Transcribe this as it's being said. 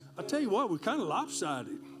I tell you what, we're kind of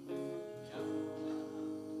lopsided.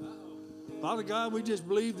 Father God, we just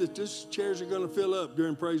believe that these chairs are going to fill up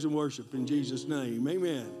during praise and worship in Jesus' name.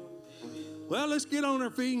 Amen. Well, let's get on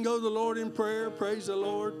our feet and go to the Lord in prayer. Praise the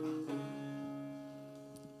Lord.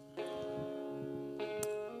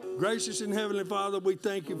 Gracious and Heavenly Father, we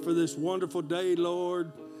thank you for this wonderful day,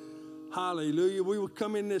 Lord. Hallelujah. We will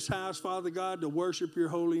come in this house, Father God, to worship your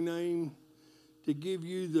holy name, to give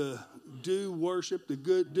you the due worship, the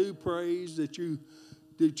good due praise that you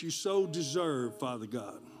so deserve, Father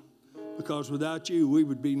God. Because without you, we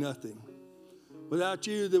would be nothing. Without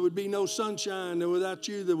you, there would be no sunshine, and without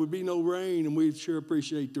you, there would be no rain, and we sure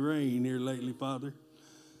appreciate the rain here lately, Father.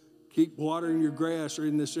 Keep watering your grass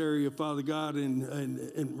in this area, Father God,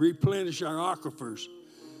 and replenish our aquifers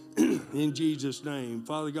in Jesus' name.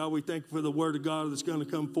 Father God, we thank you for the word of God that's going to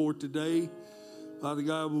come forth today. Father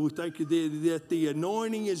God, we thank you that the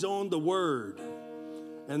anointing is on the word,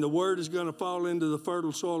 and the word is going to fall into the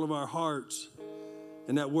fertile soil of our hearts,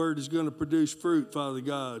 and that word is going to produce fruit, Father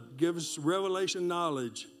God. Give us revelation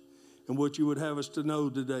knowledge and what you would have us to know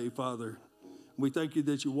today, Father. We thank you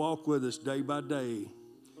that you walk with us day by day,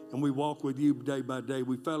 and we walk with you day by day.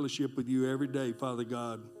 We fellowship with you every day, Father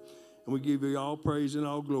God. And we give you all praise and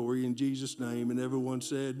all glory in Jesus' name. And everyone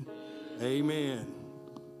said, amen.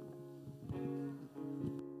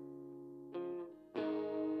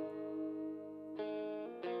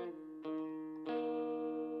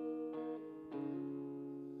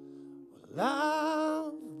 Well,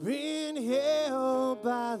 I've been held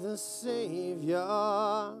by the Savior,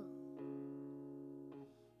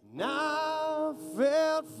 and I've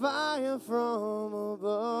felt fire from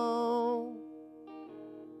above,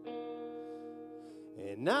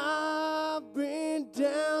 and I've been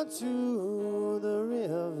down to the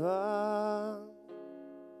river.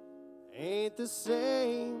 Ain't the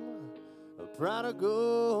same, a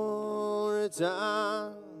prodigal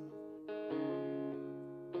return.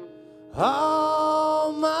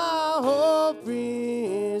 All my hope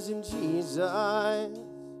is in Jesus.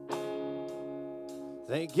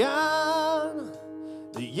 Thank God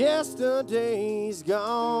the yesterday's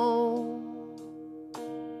gone.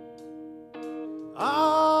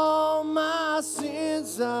 All my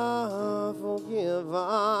sins are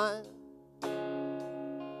forgiven,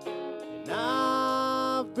 and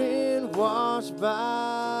I've been washed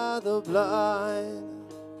by the blood.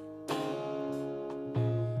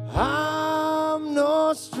 I'm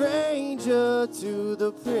no stranger to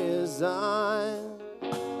the prison,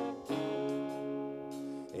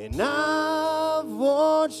 and I've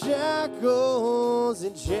worn shackles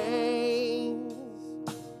and chains,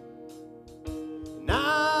 and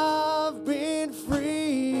I've been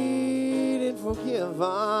freed and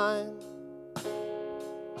forgiven.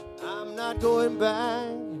 I'm not going back,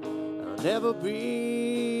 I'll never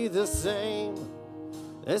be the same.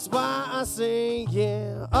 That's why I sing,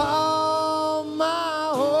 yeah. All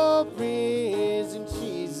my hope is in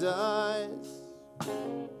Jesus.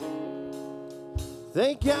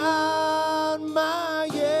 Thank God my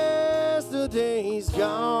yesterday's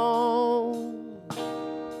gone.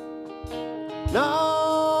 And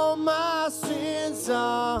all my sins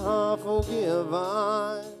are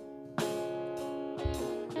forgiven,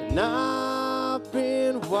 and I've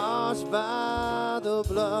been washed by the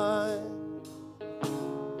blood.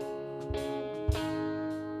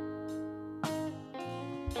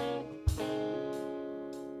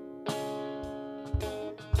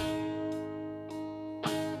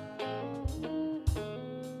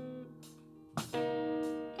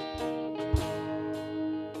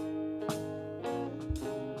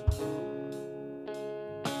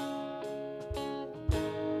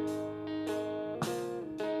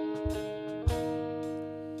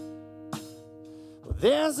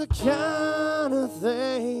 There's a kind of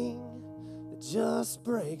thing that just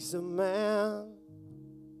breaks a man,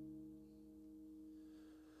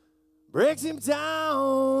 breaks him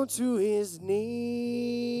down to his knees.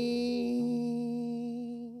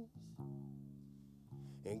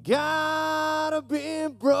 And God, I've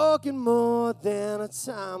been broken more than a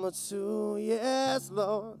time or two, yes,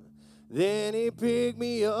 Lord. Then he picked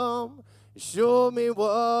me up, show me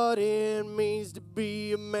what it means to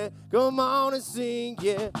be a man. Come on and sing,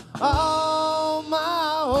 yeah. All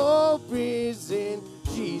my hope is in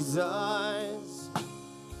Jesus.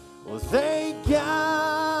 Well, thank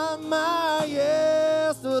God my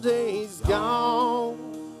yesterday's gone.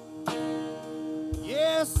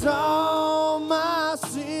 Yes, all my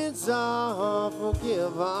sins are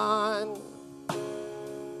forgiven,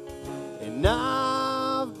 and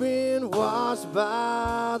I've been washed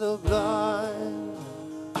by the blood,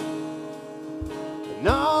 and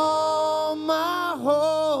all my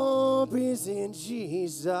hope hope is in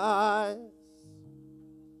Jesus.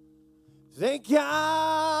 Thank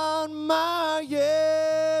God my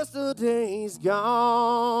yesterday's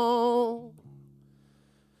gone.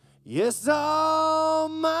 Yes, all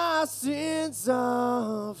my sins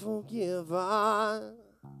are forgiven.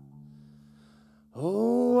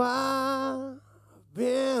 Oh, I've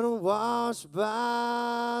been washed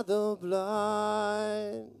by the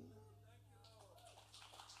blood.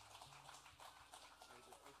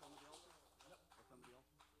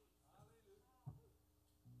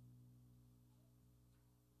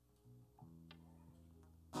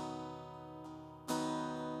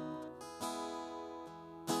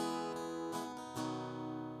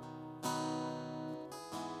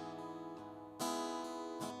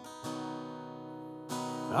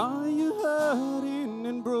 Are you hurting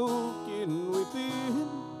and broken within,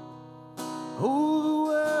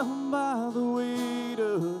 overwhelmed by the weight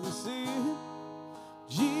of your sin?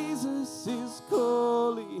 Jesus is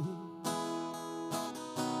calling.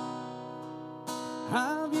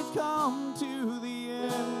 Have you come to the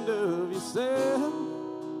end of yourself?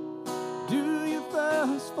 Do you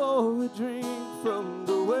thirst for a drink from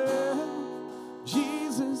the well?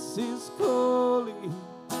 Jesus is calling.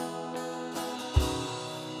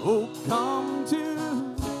 Oh, come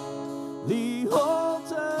to the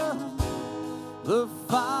altar. The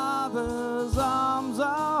Father's arms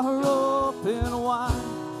are open wide.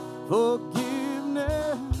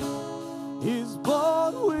 Forgiveness is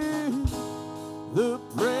bought with the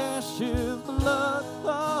precious blood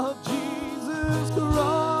of Jesus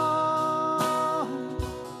Christ.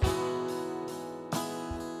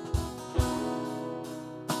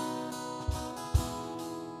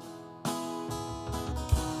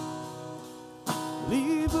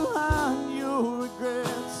 Leave behind your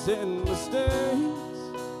regrets and mistakes.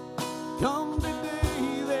 Come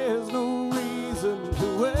today, there's no reason to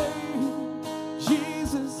wait.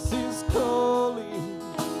 Jesus is calling.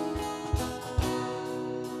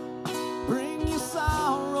 Bring your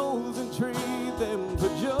sorrows and trade them for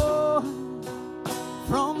joy.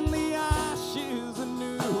 From the ashes a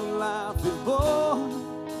new life is born.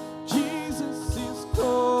 Jesus is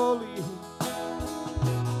calling.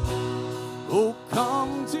 Oh,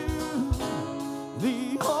 come to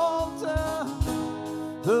the altar.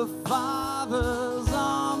 The Father's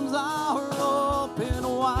arms are open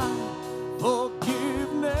wide.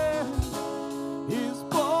 Forgiveness is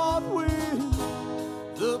bought with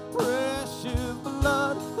the precious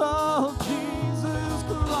blood of Jesus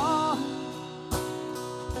Christ.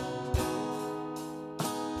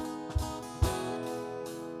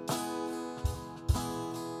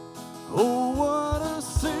 Oh, what a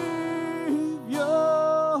Savior.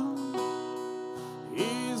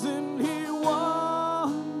 Isn't he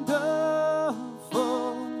wonderful?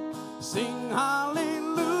 Sing hallelujah.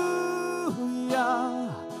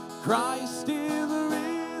 Christ is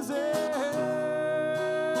risen.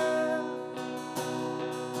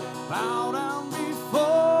 Bow down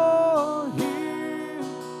before him,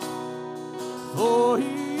 for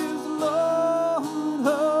he is Lord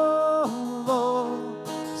of all.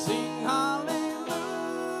 Sing hallelujah.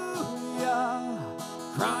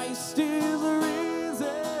 Christ is risen.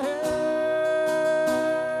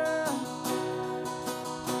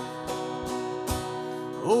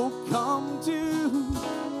 Oh, come to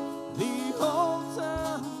the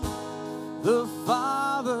altar. The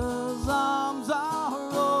Father's arms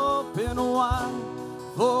are open wide.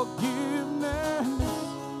 Forgiveness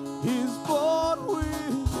is bought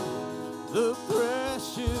with the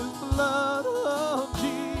precious blood of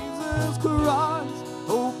Jesus Christ.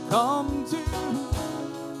 Oh, come to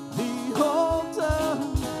the altar.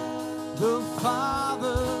 The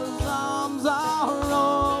Father's arms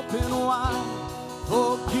are open wide.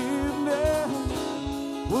 Forgiveness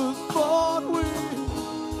was bought with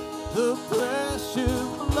the precious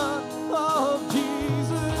blood of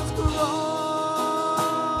Jesus Christ.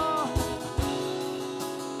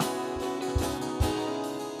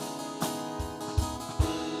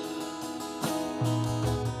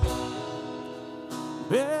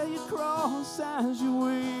 Bear your cross as you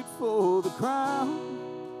wait for the crown.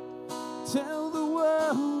 Tell the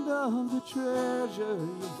world of the treasure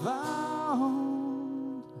you found.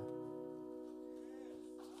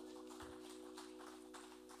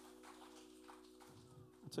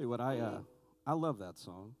 I'll tell you what, I love that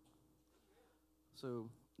song. So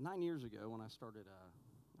 9 years ago when I started, I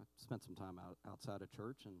spent some time outside of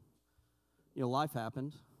church, and life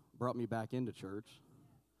happened, brought me back into church.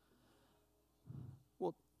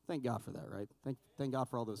 Well, thank God for that, right? Thank God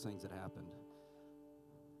for all those things that happened.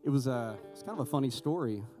 It's kind of a funny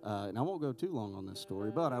story, and I won't go too long on this story,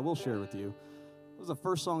 but I will share with you. was the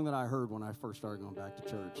first song that I heard when I first started going back to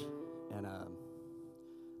church. And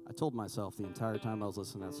I told myself the entire time I was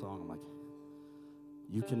listening to that song, I'm like,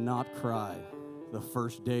 you cannot cry the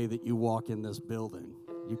first day that you walk in this building.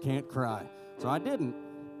 You can't cry. So I didn't.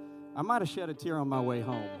 I might have shed a tear on my way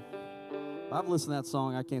home. I've listened to that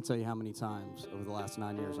song, I can't tell you how many times over the last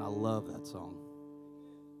 9 years, and I love that song.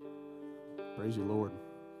 Praise you, Lord.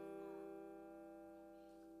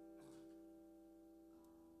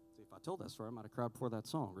 See, if I told that story, I might have cried before that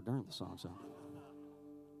song or during the song. So.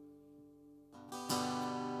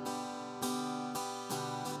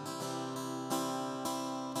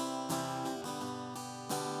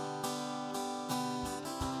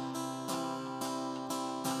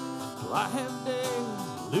 I have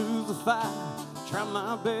days, lose the fight, try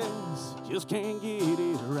my best, just can't get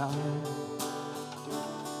it right.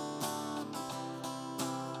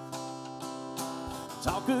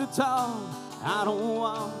 Talk a talk, I don't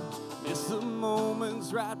want, miss the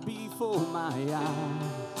moments right before my eyes.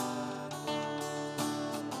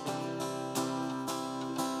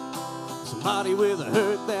 Somebody with a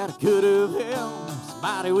hurt that I could have helped,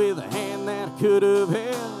 somebody with a hand that I could have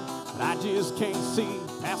held, but I just can't see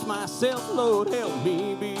past myself. Lord, help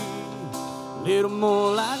me be a little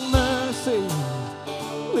more like mercy,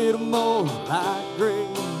 a little more like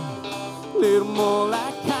grace, a little more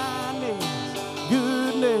like kindness,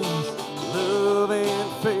 goodness, love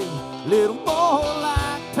and faith, a little more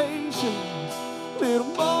like patience, a little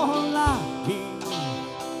more like peace,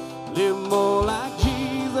 a little more like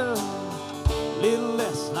Jesus, a little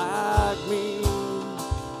less like me.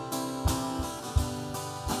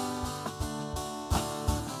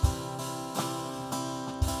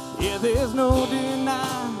 Yeah, there's no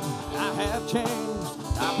denying I have changed.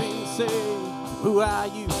 I've been saved who I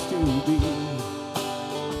used to be.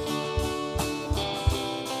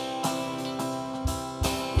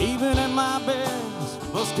 Even at my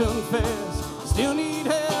best, must confess, still need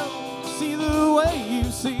help, see the way you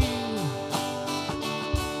see.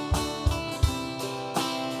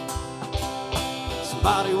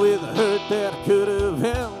 Somebody with a hurt that I could have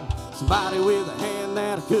helped, somebody with a hand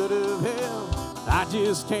that I could have held. I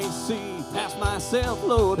just can't see past myself.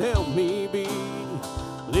 Lord, help me be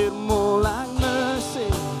a little more like mercy,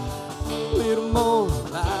 a little more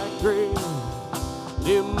like grace, a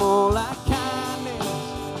little more like kindness,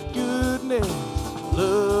 goodness,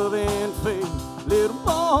 love and faith, a little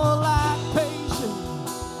more like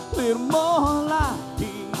patience, a little more like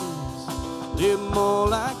peace, a little more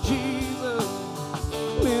like Jesus,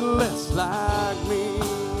 a little less like me.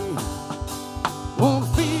 Won't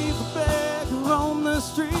feed the beggar on the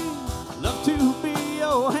street, love to be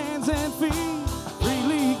your hands and feet,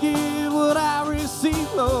 freely give what I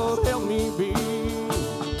receive. Lord, help me be.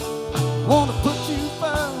 Want to put you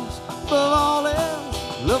first above all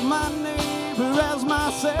else, love my neighbor as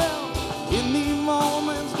myself. In these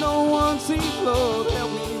moments no one sees. Lord,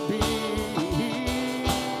 help me be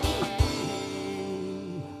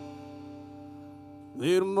a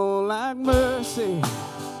little more like mercy,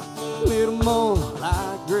 a little more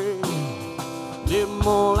like grace, a little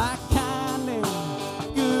more like kindness,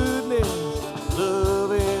 goodness,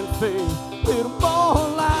 love and faith, a little more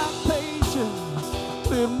like patience, a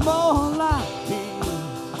little more like peace,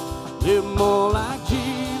 a little more like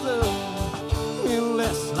Jesus, a little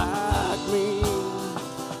less like me.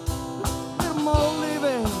 A little more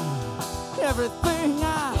living everything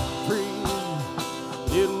I breathe,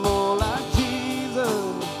 a little more like Jesus,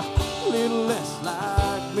 a little less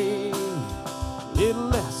like me, a little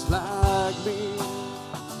less like me.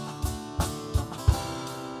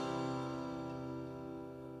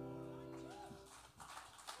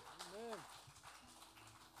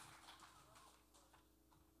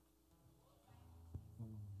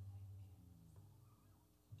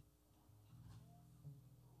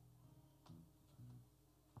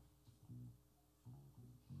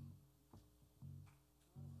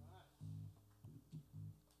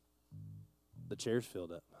 The chair's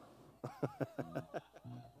filled up.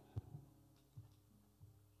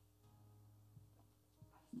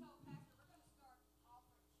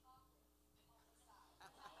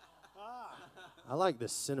 I like the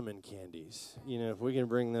cinnamon candies. You know, if we can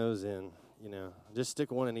bring those in, you know, just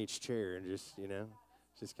stick one in each chair and just, you know,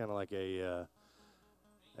 just kind of like a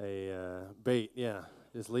bait. Yeah,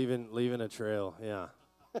 just leaving a trail. Yeah.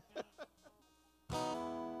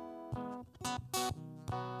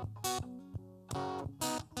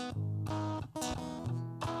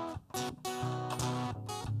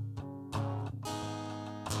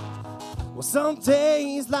 Well, some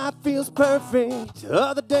days life feels perfect,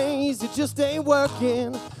 other days it just ain't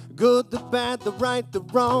working. Good, the bad, the right, the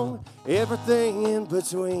wrong, everything in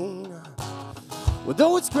between. Well,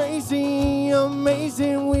 though it's crazy,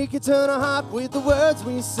 amazing, we can turn our heart with the words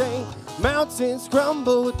we say. Mountains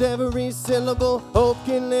crumble with every syllable. Hope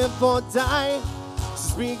can live or die. So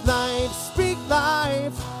speak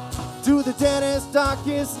life to the deadest,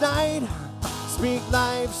 darkest night. Speak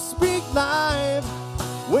life,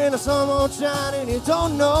 when the sun won't shine and you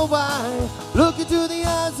don't know why. Look into the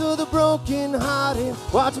eyes of the broken hearted,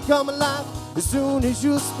 watch it come alive. As soon as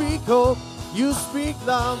you speak hope, you speak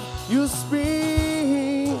love, you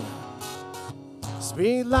speak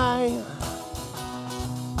life.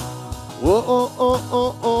 Whoa, oh, oh,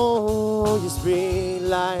 oh, oh, you speak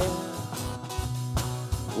life.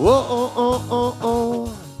 Whoa, oh, oh, oh,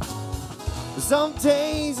 oh. Some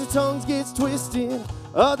days the tongue gets twisted,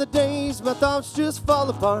 other days my thoughts just fall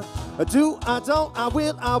apart. I do, I don't, I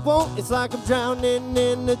will, I won't. It's like I'm drowning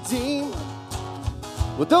in the deep.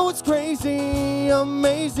 Well, though it's crazy,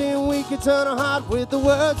 amazing, we can turn our heart with the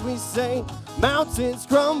words we say. Mountains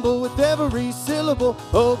crumble with every syllable.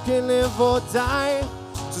 Hope can live or die.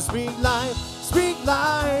 So speak life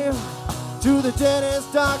to the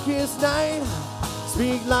deadest, darkest night.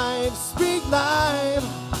 Speak life,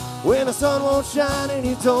 when the sun won't shine and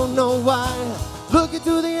you don't know why. Look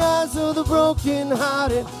into the eyes of the broken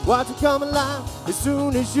hearted, watch it come alive. As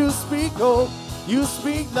soon as you speak hope, you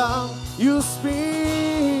speak love, you speak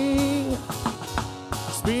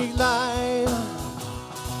life.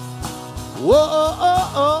 Whoa, oh,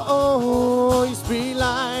 oh, oh, oh, you speak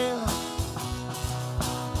life.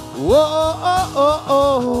 Whoa, oh, oh,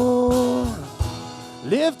 oh.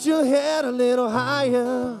 Lift your head a little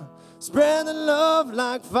higher, spread the love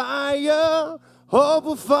like fire. Hope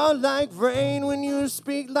will fall like rain when you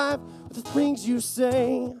speak life with the things you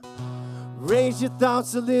say. Raise your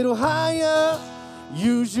thoughts a little higher,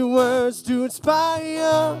 use your words to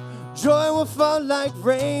inspire. Joy will fall like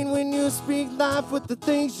rain when you speak life with the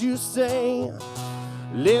things you say.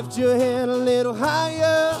 Lift your head a little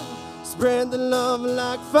higher, spread the love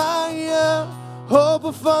like fire. Hope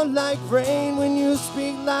will fall like rain when you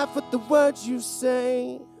speak life with the words you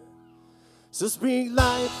say. So speak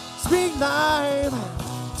life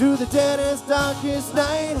to the deadest, darkest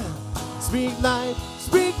night. Speak life,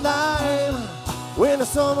 when the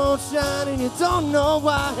sun won't shine and you don't know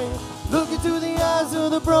why. Look into the eyes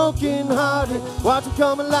of the broken hearted, watch them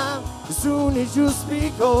come alive. As soon as you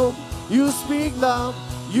speak hope, you speak love,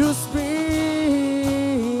 you speak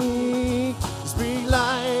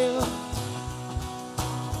life.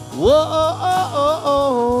 Whoa, oh, oh, oh,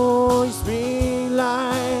 oh, you speak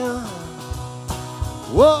life.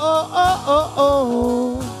 Whoa, oh, oh, oh,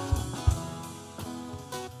 oh.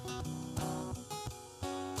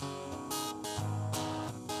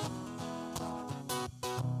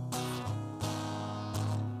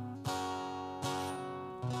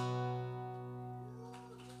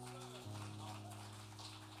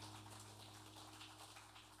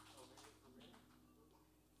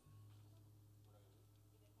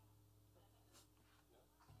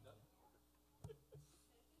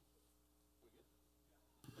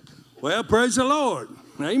 Well, praise the Lord.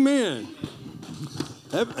 Amen.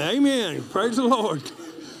 Amen. Praise the Lord.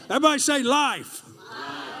 Everybody say life.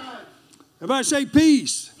 Everybody say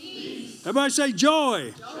peace. Everybody say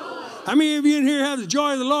joy. How many of you in here have the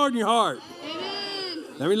joy of the Lord in your heart? Amen.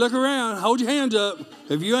 Let me look around. Hold your hands up.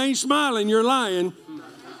 If you ain't smiling, you're lying.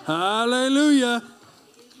 Hallelujah.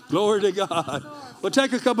 Glory to God. We'll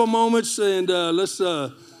take a couple moments and let's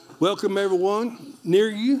welcome everyone near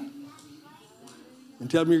you. And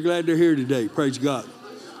tell them you're glad they're here today. Praise God.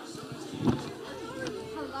 Hello,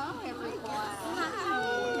 everyone.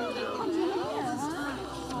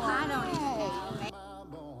 I don't even.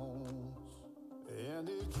 And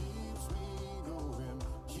it keeps me going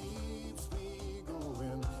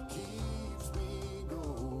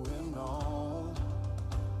on.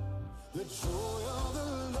 The joy of the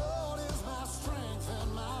Lord is my strength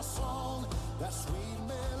and my song. That sweet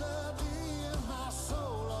melody in my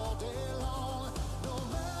soul all day long. No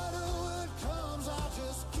matter what comes, I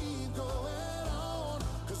just keep going on.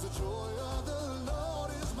 'Cause the joy of the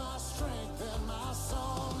Lord is my strength and my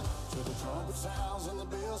song. Till the trumpet sounds and the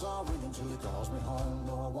bells are ringing, till he calls me home.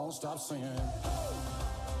 No, I won't stop singing.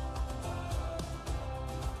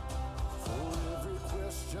 For every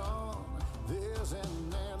question, there's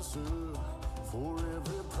an answer. For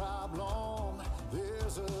every problem,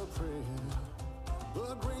 there's a prayer.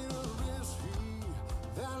 But greater is he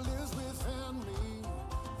that lives within me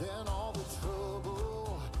than all the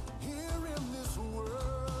trouble here in this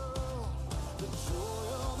world. The joy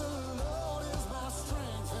of the Lord is my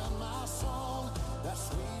strength and my song. That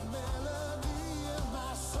sweet melody in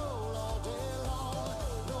my soul all day long.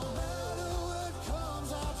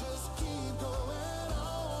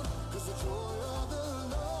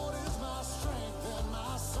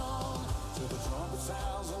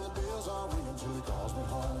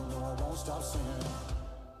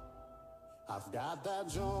 I've got that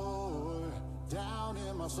joy down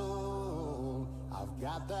in my soul. I've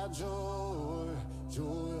got that joy,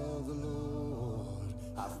 joy of the Lord.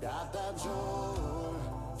 I've got that joy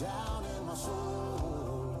down in my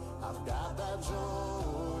soul. I've got that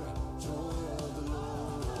joy, joy of the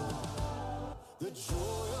Lord. The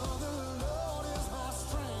joy of the Lord is my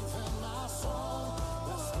strength and my song.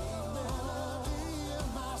 The sweet melody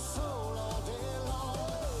in my soul all day long.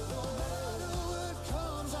 No matter what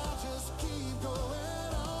comes, I'll just keep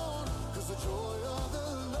going on. 'Cause the joy of the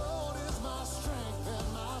Lord is my strength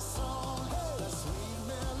and my song. The sweet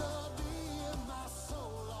melody in my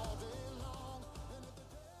soul all day long. And if the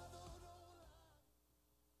devil don't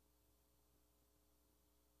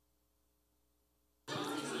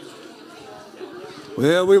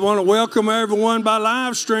Well, we want to welcome everyone by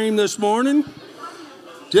live stream this morning.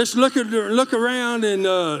 Just look around, and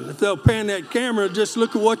if they'll pan that camera, just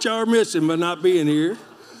look at what y'all are missing by not being here.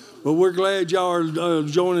 But we're glad y'all are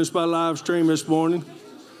joining us by live stream this morning.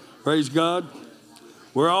 Praise God.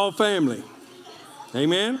 We're all family.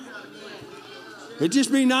 Amen. It'd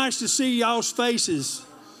just be nice to see y'all's faces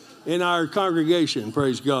in our congregation.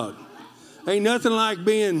 Praise God. Ain't nothing like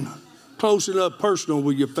being close enough personal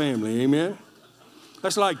with your family. Amen.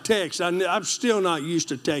 That's like text. I'm still not used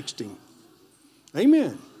to texting.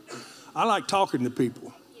 Amen. I like talking to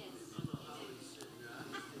people.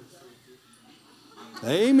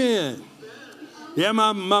 Amen. Yeah,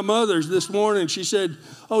 my mother's this morning, she said,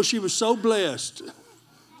 oh, she was so blessed.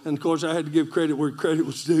 And, of course, I had to give credit where credit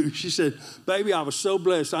was due. She said, baby, I was so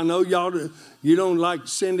blessed. I know you don't like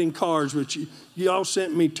sending cards, but y'all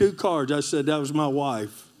sent me 2 cards. I said, that was my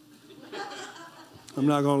wife. I'm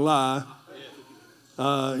not going to lie.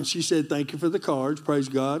 And she said, thank you for the cards. Praise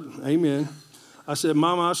God. Amen. I said,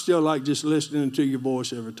 Mama, I still like just listening to your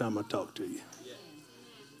voice every time I talk to you.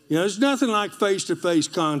 You know, there's nothing like face-to-face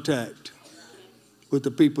contact with the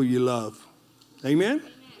people you love. Amen?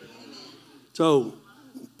 So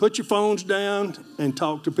put your phones down and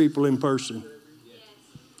talk to people in person.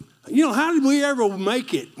 You know, how did we ever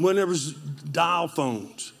make it when there was dial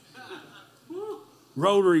phones?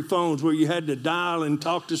 Rotary phones where you had to dial and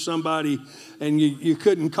talk to somebody and you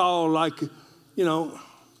couldn't call like, you know.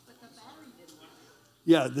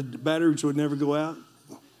 Yeah, the batteries would never go out.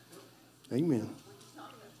 Amen.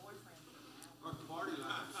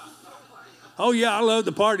 Oh, yeah, I love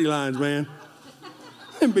the party lines, man.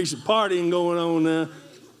 There'd be some partying going on there.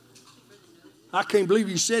 I can't believe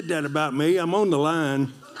you said that about me. I'm on the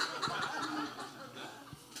line.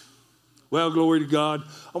 Well, glory to God.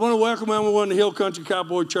 I want to welcome everyone to Hill Country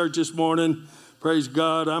Cowboy Church this morning. Praise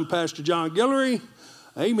God. I'm Pastor John Guillory.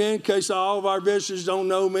 Amen. In case all of our visitors don't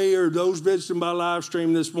know me or those visiting by live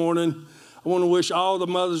stream this morning, I want to wish all the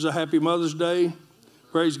mothers a happy Mother's Day.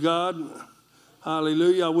 Praise God.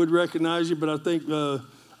 Hallelujah. I would recognize you, but I think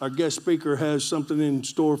our guest speaker has something in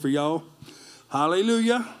store for y'all.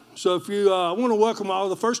 Hallelujah. So if you, I want to welcome all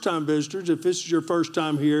the first-time visitors. If this is your first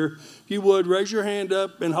time here, if you would, raise your hand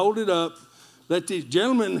up and hold it up. Let these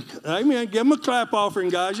gentlemen, amen, give them a clap offering,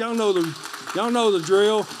 guys. Y'all know the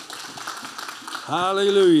drill.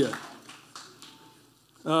 Hallelujah.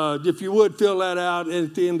 If you would, fill that out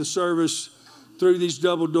at the end of the service through these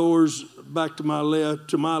double doors back to my left,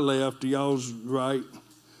 to y'all's right,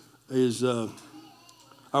 is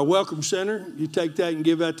our welcome center. You take that and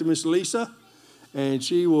give that to Miss Lisa, and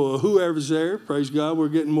she will, whoever's there, praise God, we're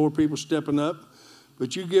getting more people stepping up.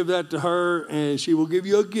 But you give that to her, and she will give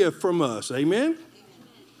you a gift from us. Amen?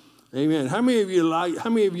 Amen. How many of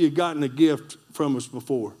you gotten a gift from us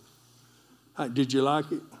before? Did you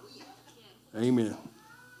like it? Amen.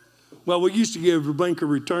 Well, we used to give Rebecca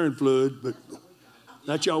return fluid, but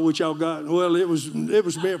that's what y'all got. Well, it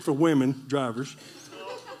was meant for women drivers.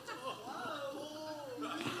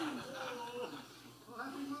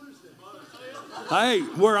 Hey,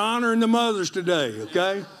 we're honoring the mothers today,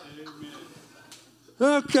 okay?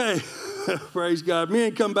 Okay, praise God.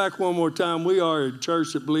 Men, come back one more time. We are a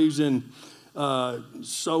church that believes in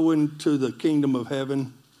sowing to the kingdom of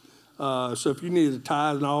heaven. So if you need a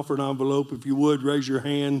tithe and offering envelope, if you would, raise your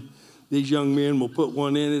hand. These young men will put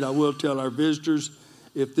one in it. I will tell our visitors,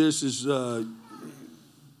 if this is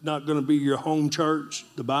not going to be your home church,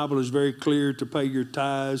 the Bible is very clear to pay your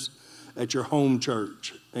tithes at your home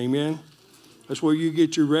church. Amen? That's where you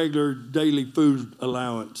get your regular daily food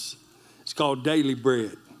allowance. It's called daily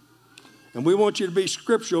bread. And we want you to be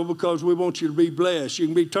scriptural because we want you to be blessed. You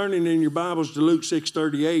can be turning in your Bibles to Luke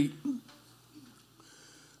 6:38.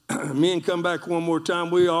 Men, come back one more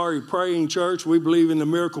time. We are a praying church. We believe in the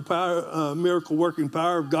miracle working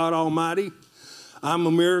power of God Almighty. I'm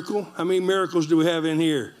a miracle. How many miracles do we have in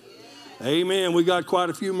here? Amen. We got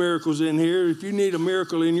quite a few miracles in here. If you need a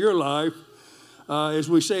miracle in your life, as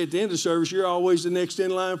we say at the end of the service, you're always the next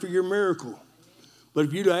in line for your miracle. But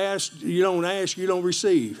if you don't ask, you don't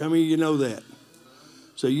receive. How many of you know that?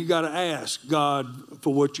 So you got to ask God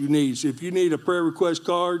for what you need. So if you need a prayer request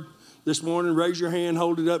card this morning, raise your hand,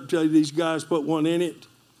 hold it up, tell you these guys put one in it.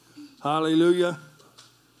 Hallelujah.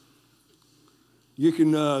 You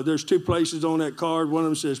can. There's 2 places on that card. One of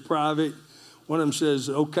them says private. One of them says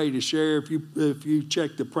okay to share. If you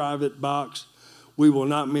check the private box, we will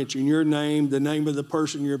not mention your name, the name of the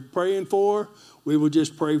person you're praying for. We will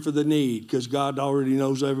just pray for the need because God already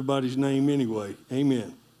knows everybody's name anyway.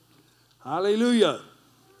 Amen. Hallelujah.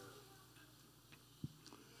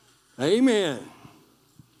 Amen.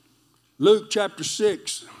 Luke chapter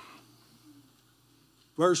 6,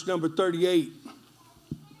 verse number 38.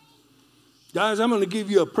 Guys, I'm going to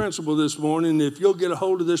give you a principle this morning. If you'll get a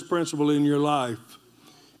hold of this principle in your life,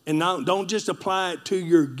 and don't just apply it to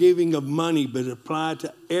your giving of money, but apply it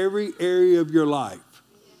to every area of your life.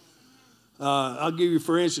 I'll give you,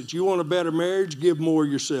 for instance, you want a better marriage, give more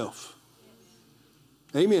yourself.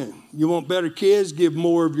 Amen. You want better kids, give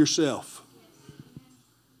more of yourself.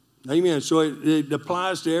 Amen. So it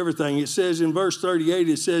applies to everything. It says in verse 38,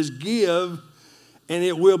 it says, give, and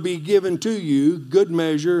it will be given to you. Good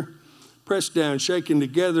measure, pressed down, shaken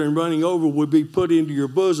together, and running over will be put into your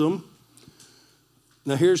bosom.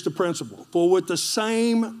 Now here's the principle. For with the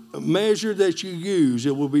same measure that you use,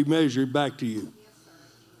 it will be measured back to you.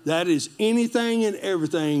 That is anything and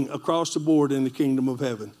everything across the board in the kingdom of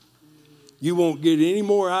heaven. You won't get any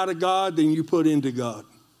more out of God than you put into God.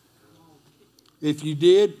 If you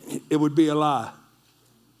did, it would be a lie.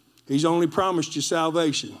 He's only promised you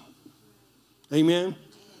salvation. Amen?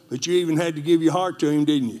 But you even had to give your heart to him,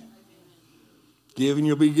 didn't you? Give and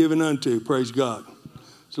you'll be given unto. Praise God.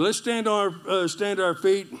 So let's stand to our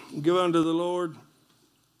feet and give unto the Lord.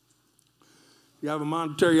 You have a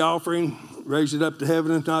monetary offering, raise it up to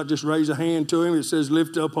heaven. If not, just raise a hand to him. It says,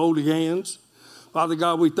 lift up holy hands. Father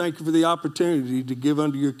God, we thank you for the opportunity to give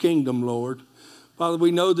unto your kingdom, Lord. Father,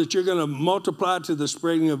 we know that you're going to multiply to the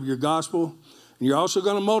spreading of your gospel. And you're also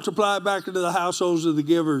going to multiply back into the households of the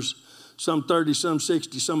givers, some 30, some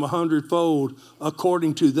 60, some 100-fold,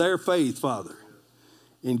 according to their faith, Father.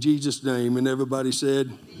 In Jesus' name. And everybody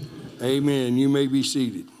said, amen. You may be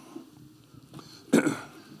seated.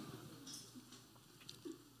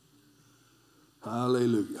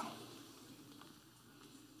 Hallelujah.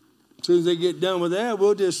 As soon as they get done with that,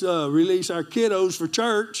 we'll just release our kiddos for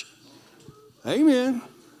church. Amen.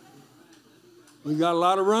 We got a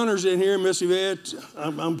lot of runners in here, Miss Yvette.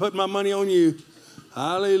 I'm putting my money on you.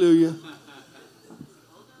 Hallelujah.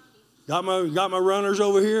 Got my runners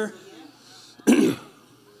over here.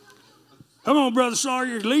 Come on, Brother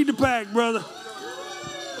Sawyer. Lead the pack, brother.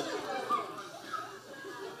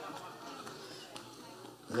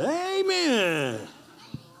 Amen.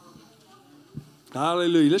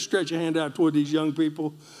 Hallelujah. Let's stretch your hand out toward these young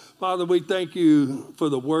people. Father, we thank you for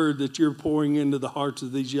the word that you're pouring into the hearts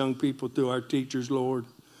of these young people through our teachers, Lord.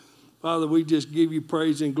 Father, we just give you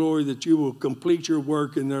praise and glory that you will complete your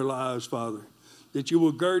work in their lives, Father. That you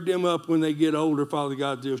will gird them up when they get older, Father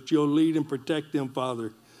God. That you'll lead and protect them,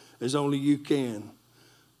 Father, as only you can.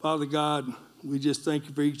 Father God, we just thank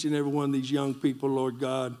you for each and every one of these young people, Lord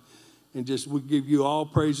God. And just we give you all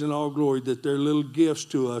praise and all glory that they're little gifts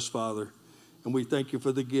to us, Father. And we thank you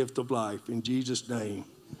for the gift of life. In Jesus' name,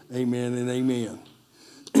 amen and amen.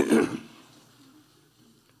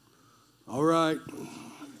 All right.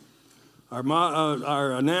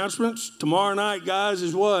 Our announcements tomorrow night, guys,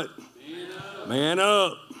 is what? Man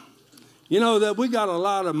up. You know that we got a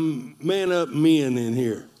lot of man up men in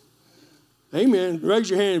here. Amen. Raise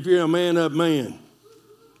your hand if you're a man up man.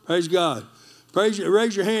 Praise God. Raise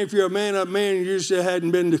your hand if you're a man up man and you just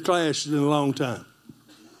hadn't been to class in a long time.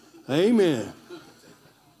 Amen.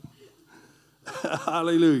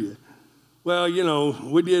 Hallelujah. Well, you know,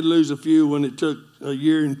 we did lose a few when it took a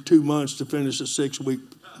year and 2 months to finish a 6-week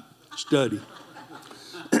study.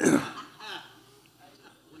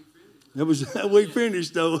 We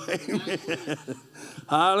finished though. Amen.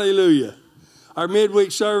 Hallelujah. Our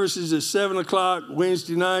midweek service is at 7 o'clock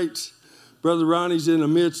Wednesday nights. Brother Ronnie's in the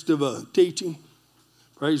midst of a teaching.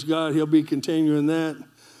 Praise God, he'll be continuing that.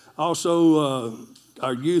 Also,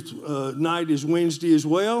 our youth night is Wednesday as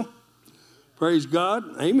well. Praise God.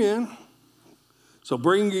 Amen. So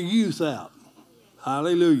bring your youth out.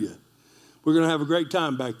 Hallelujah. We're going to have a great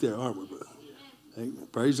time back there, aren't we, brother? Amen.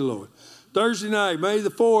 Praise the Lord. Thursday night, May the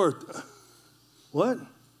 4th. What?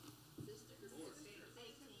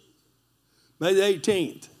 May the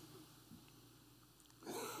 18th.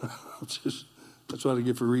 Just That's what I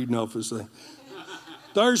get for reading off this thing.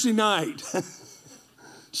 Thursday night,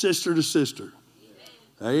 sister to sister.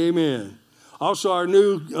 Amen. Also, our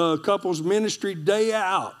new couples ministry day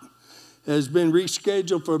out has been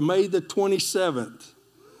rescheduled for May the 27th.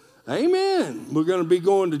 Amen. We're going to be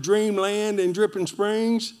going to Dreamland in Dripping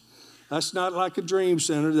Springs. That's not like a dream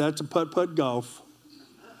center. That's a putt-putt golf.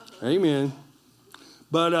 Amen.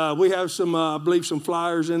 But we have some, I believe, some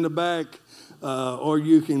flyers in the back, or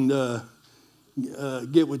you can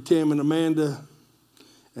get with Tim and Amanda,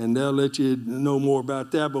 and they'll let you know more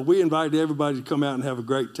about that. But we invited everybody to come out and have a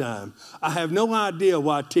great time. I have no idea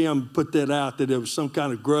why Tim put that out, that there was some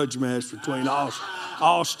kind of grudge match between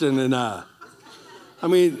Austin and I. I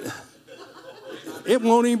mean, it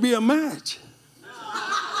won't even be a match.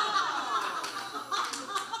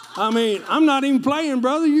 I mean, I'm not even playing,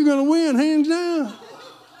 brother. You're going to win, hands down.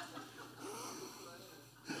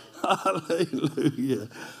 Hallelujah.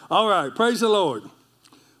 All right, praise the Lord.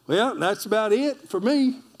 Well, that's about it for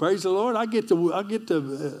me. Praise the Lord. I get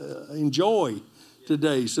to enjoy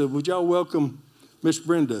today. So would y'all welcome Miss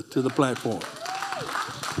Brenda to the platform?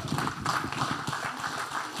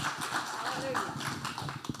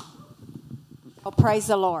 Well, praise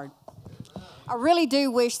the Lord. I really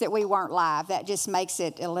do wish that we weren't live. That just makes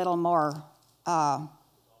it a little more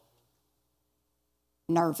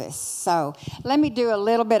nervous. So let me do a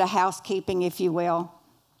little bit of housekeeping, if you will.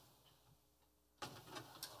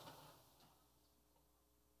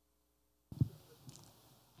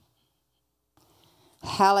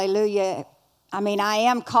 Hallelujah. I mean, I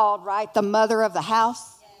am called, right, the mother of the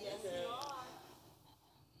house. Yes.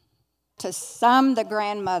 To some, the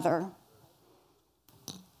grandmother.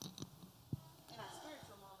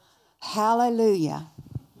 Hallelujah.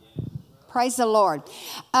 Praise the Lord.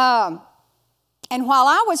 And while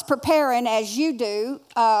I was preparing, as you do,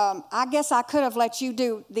 I guess I could have let you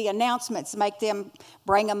do the announcements,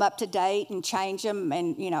 bring them up to date and change them,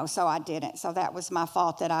 and, so I didn't. So that was my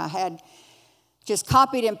fault that I had just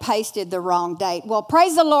copied and pasted the wrong date. Well,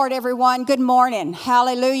 praise the Lord, everyone. Good morning.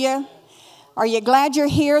 Hallelujah. Are you glad you're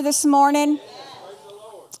here this morning?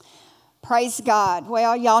 Praise God.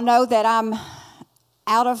 Well, y'all know that I'm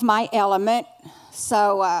out of my element,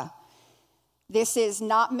 so this is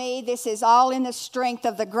not me. This is all in the strength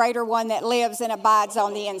of the greater one that lives and abides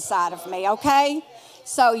on the inside of me, okay?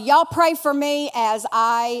 So y'all pray for me as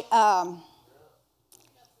I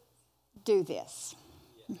do this.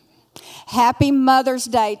 Happy Mother's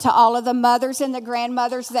Day to all of the mothers and the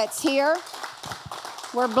grandmothers that's here.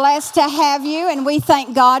 We're blessed to have you, and we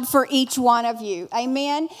thank God for each one of you.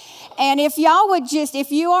 Amen. And if y'all would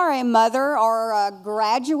if you are a mother or a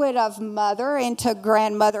graduate of mother into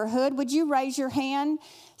grandmotherhood, would you raise your hand?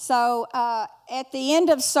 So at the end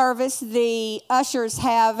of service, the ushers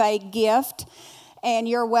have a gift, and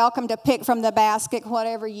you're welcome to pick from the basket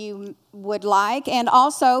whatever you would like. And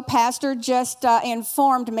also, Pastor just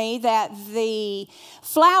informed me that the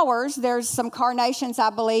flowers, there's some carnations,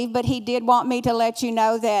 I believe, but he did want me to let you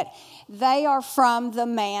know that they are from the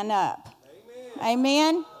Man Up. Amen.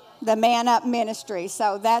 Amen? The Man Up Ministry.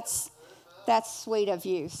 So that's sweet of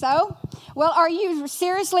you. So, well, are you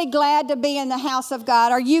seriously glad to be in the house of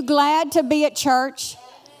God? Are you glad to be at church?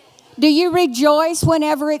 Do you rejoice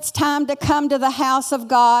whenever it's time to come to the house of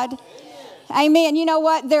God? Amen. You know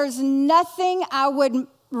what? There's nothing I would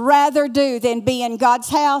rather do than be in God's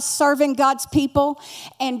house, serving God's people,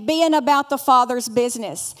 and being about the Father's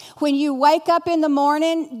business. When you wake up in the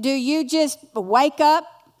morning, do you just wake up?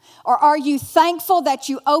 Or are you thankful that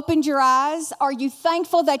you opened your eyes? Are you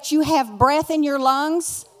thankful that you have breath in your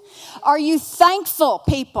lungs? Are you thankful,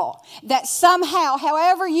 people, that somehow,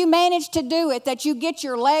 however you manage to do it, that you get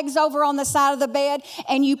your legs over on the side of the bed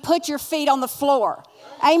and you put your feet on the floor?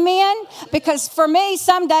 Amen? Because for me,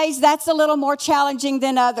 some days that's a little more challenging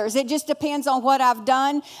than others. It just depends on what I've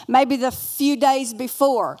done, maybe the few days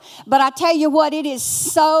before. But I tell you what, it is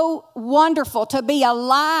so wonderful to be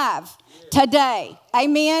alive today.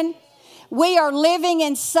 Amen? We are living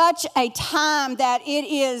in such a time that it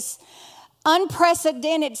is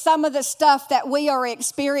unprecedented, some of the stuff that we are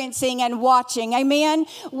experiencing and watching. Amen?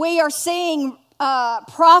 We are seeing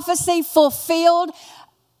prophecy fulfilled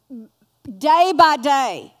day by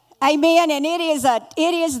day. Amen. And it is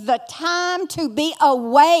the time to be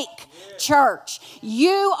awake, church.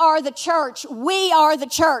 You are the church. We are the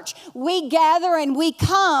church. We gather and we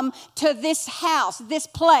come to this house, this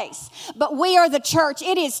place. But we are the church.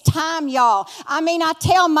 It is time, y'all. I mean, I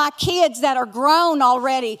tell my kids that are grown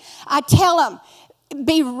already, I tell them,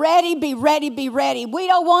 be ready, be ready, be ready. We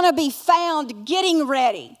don't want to be found getting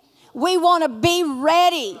ready. We want to be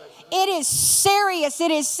ready It is serious.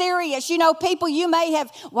 It is serious. You know, people, you may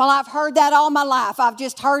have, well, I've heard that all my life. I've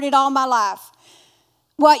just heard it all my life.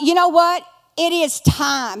 Well, you know what? It is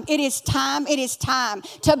time. It is time. It is time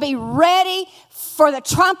to be ready for the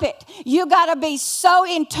trumpet. You got to be so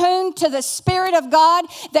in tune to the Spirit of God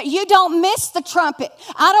that you don't miss the trumpet.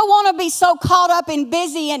 I don't want to be so caught up and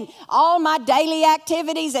busy in all my daily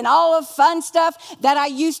activities and all of fun stuff that I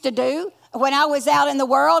used to do. When I was out in the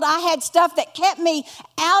world, I had stuff that kept me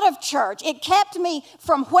out of church. It kept me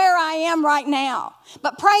from where I am right now.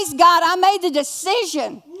 But praise God, I made the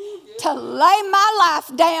decision to lay my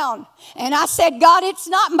life down. And I said, God, it's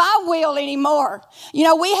not my will anymore. You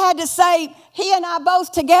know, we had to say, he and I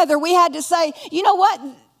both together, we had to say, you know what?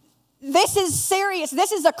 This is serious.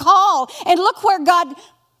 This is a call. And look where God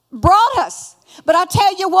brought us. But I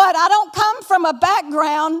tell you what, I don't come from a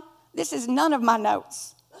background. This is none of my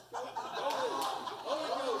notes.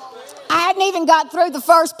 I hadn't even got through the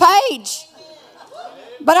first page.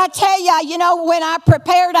 But I tell you, you know, when I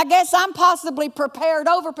prepared, I guess I'm possibly prepared,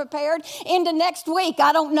 over-prepared into next week.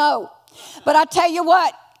 I don't know. But I tell you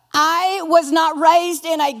what, I was not raised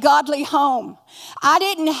in a godly home. I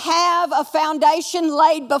didn't have a foundation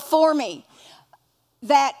laid before me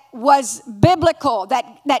that was biblical,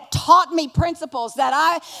 that taught me principles, that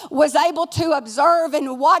I was able to observe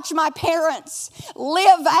and watch my parents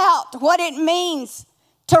live out what it means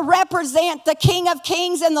to represent the King of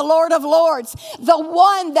Kings and the Lord of Lords, the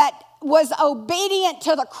one that was obedient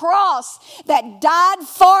to the cross, that died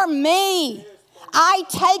for me. I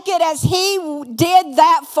take it as he did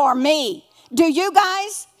that for me. Do you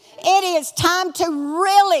guys? It is time to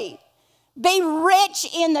really be rich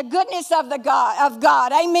in the goodness of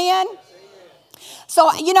God. Amen?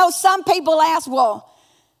 So, you know, some people ask, well,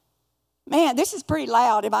 man, this is pretty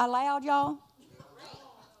loud. Am I loud, y'all?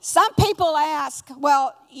 Some people ask,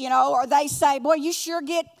 well, you know, or they say, boy, you sure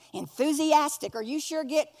get enthusiastic, or you sure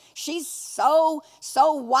get, she's so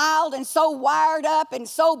wild and so wired up and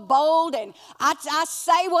so bold, and I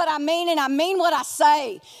say what I mean and I mean what I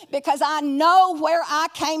say because I know where I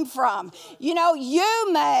came from. You know,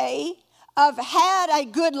 you may have had a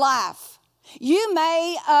good life. You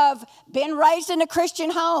may have been raised in a Christian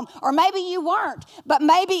home, or maybe you weren't, but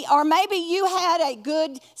maybe you had a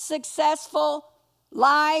good, successful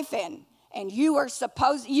life and you were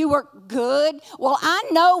good. Well, I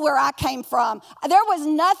know where I came from. There was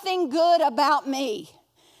nothing good about me.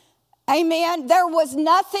 Amen. There was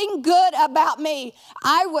nothing good about me.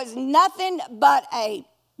 I was nothing but a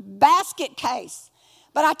basket case.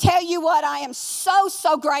 But I tell you what, I am so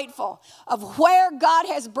grateful of where God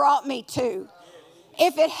has brought me to.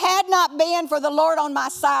 If it had not been for the Lord on my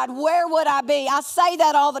side, where would I be? I say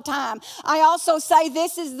that all the time. I also say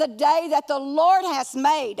this is the day that the Lord has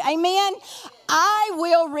made. Amen? I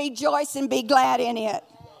will rejoice and be glad in it.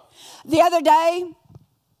 The other day,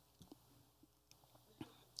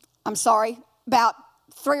 about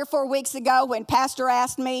 3 or 4 weeks ago when Pastor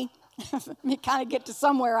asked me, let me kind of get to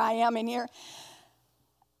somewhere I am in here.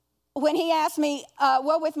 When he asked me,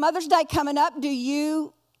 well, with Mother's Day coming up, do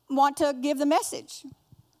you want to give the message?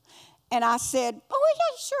 And I said, oh,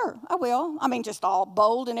 yeah, sure, I will. I mean, just all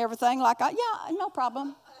bold and everything yeah, no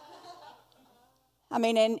problem. I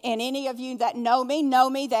mean, and any of you that know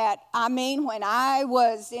me that, I mean, when I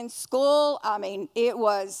was in school, I mean,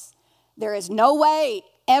 there is no way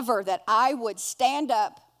ever that I would stand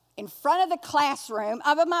up in front of the classroom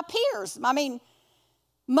of my peers. I mean,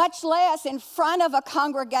 much less in front of a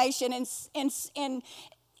congregation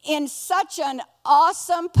in such an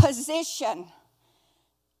awesome position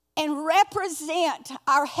and represent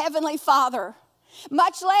our Heavenly Father,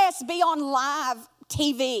 much less be on live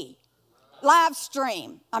TV, live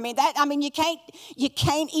stream. I mean, you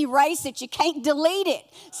can't erase it, you can't delete it.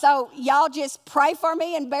 So y'all just pray for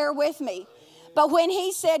me and bear with me. But when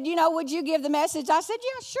he said, you know, would you give the message? I said,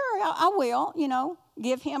 yeah, sure, I will, you know,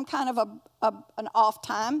 give him kind of an off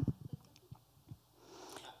time.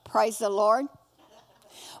 Praise the Lord.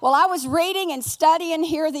 Well, I was reading and studying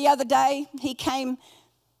here the other day. He came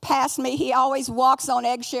past me. He always walks on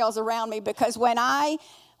eggshells around me because we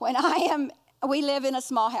live in a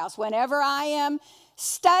small house. Whenever I am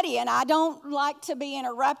studying, I don't like to be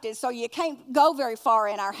interrupted, so you can't go very far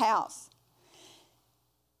in our house.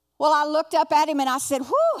 Well, I looked up at him and I said,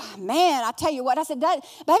 whew, man, I tell you what. I said,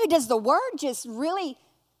 baby, does the word just really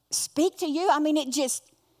speak to you? I mean,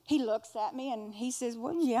 he looks at me and he says,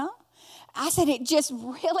 well, yeah. I said, it just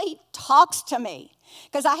really talks to me.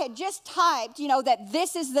 Because I had just typed, you know, that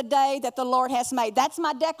this is the day that the Lord has made. That's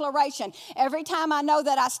my declaration. Every time I know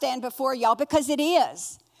that I stand before y'all, because it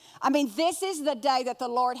is. I mean, this is the day that the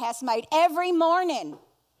Lord has made. Every morning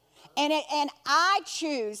And I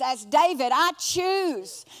choose, as David, I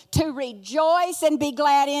choose to rejoice and be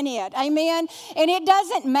glad in it. Amen. And it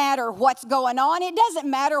doesn't matter what's going on. It doesn't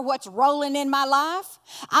matter what's rolling in my life.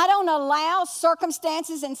 I don't allow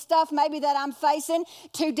circumstances and stuff maybe that I'm facing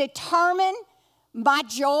to determine my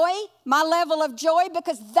joy, my level of joy,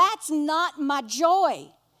 because that's not my joy.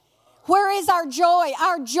 Where is our joy?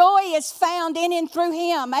 Our joy is found in and through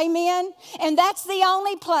Him. Amen? And that's the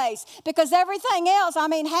only place, because everything else, I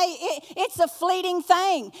mean, hey, it's a fleeting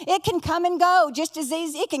thing. It can come and go just as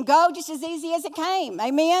easy. It can go just as easy as it came.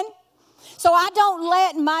 Amen? So I don't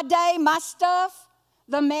let my day, my stuff,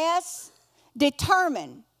 the mess,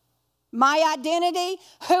 determine my identity,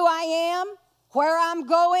 who I am, where I'm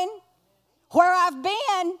going. Where I've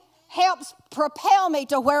been helps propel me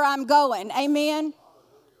to where I'm going. Amen?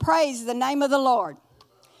 Praise the name of the Lord.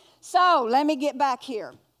 So, let me get back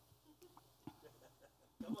here.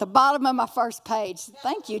 At the bottom of my first page.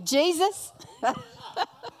 Thank you, Jesus.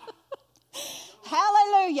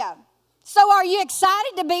 Hallelujah. So, are you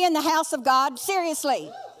excited to be in the house of God?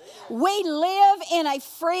 Seriously. We live in a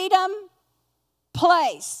freedom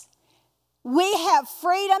place. We have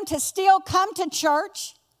freedom to still come to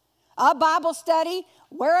church, a Bible study,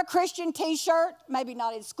 wear a Christian t-shirt, maybe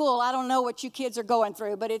not in school. I don't know what you kids are going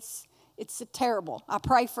through, but it's terrible. I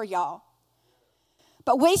pray for y'all.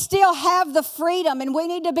 But we still have the freedom, and we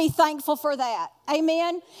need to be thankful for that.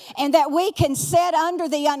 Amen? And that we can sit under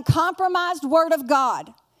the uncompromised Word of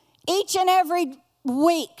God each and every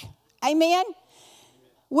week. Amen?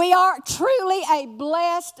 We are truly a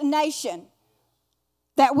blessed nation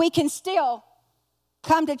that we can still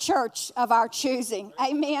come to church of our choosing.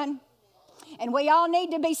 Amen? And we all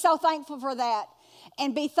need to be so thankful for that.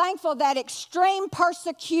 And be thankful that extreme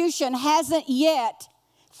persecution hasn't yet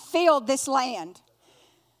filled this land.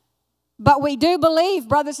 But we do believe,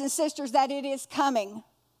 brothers and sisters, that it is coming.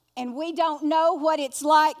 And we don't know what it's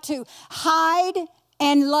like to hide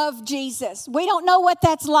and love Jesus. We don't know what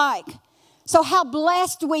that's like. So how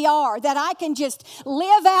blessed we are that I can just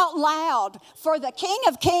live out loud for the King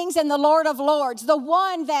of Kings and the Lord of Lords, the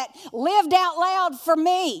one that lived out loud for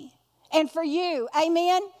me and for you.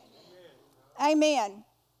 Amen? Amen.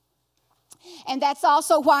 And that's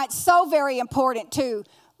also why it's so very important to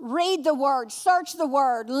read the Word, search the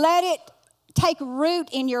Word, let it take root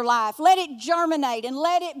in your life, let it germinate, and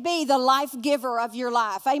let it be the life giver of your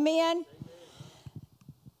life. Amen?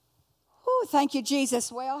 Ooh, thank you,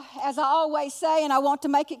 Jesus. Well, as I always say, and I want to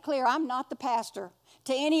make it clear, I'm not the pastor.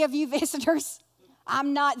 To any of you visitors,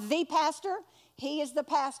 I'm not the pastor. He is the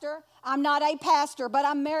pastor. I'm not a pastor, but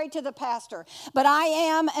I'm married to the pastor. But I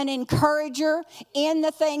am an encourager in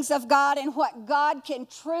the things of God and what God can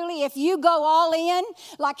truly, if you go all in,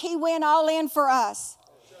 like He went all in for us,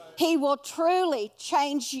 He will truly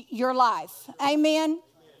change your life. Amen?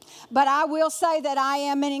 But I will say that I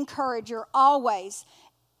am an encourager always.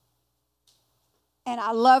 And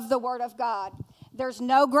I love the Word of God. There's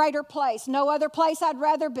no greater place, no other place I'd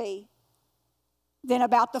rather be than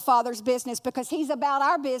about the Father's business, because He's about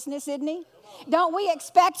our business, isn't He? Don't we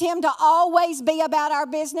expect Him to always be about our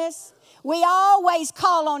business? We always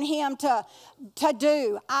call on Him to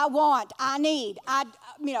do, I want, I need,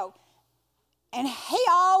 and He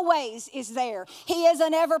always is there. He is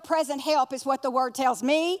an ever-present help is what the Word tells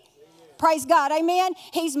me. Amen. Praise God, amen?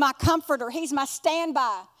 He's my comforter. He's my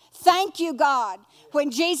standby. Thank you, God.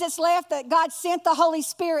 When Jesus left, that God sent the Holy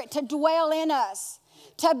Spirit to dwell in us,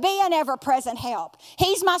 to be an ever-present help.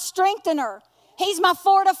 He's my strengthener. He's my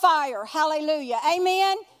fortifier. Hallelujah.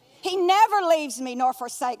 Amen? He never leaves me nor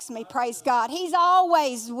forsakes me. Praise God. He's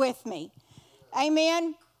always with me.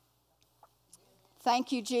 Amen?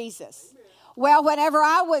 Thank you, Jesus. Well, whenever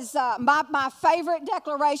I was, my favorite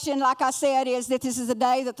declaration, like I said, is that this is a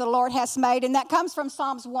day that the Lord has made, and that comes from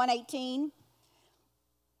Psalms 118.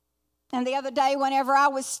 And the other day, whenever I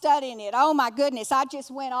was studying it, oh my goodness, I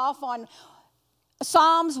just went off on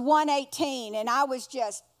Psalms 118, and I was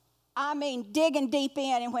just, digging deep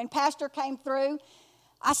in. And when Pastor came through,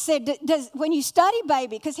 I said, when you study,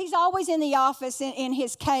 baby, because he's always in the office in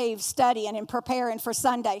his cave studying and preparing for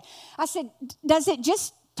Sunday. I said, does it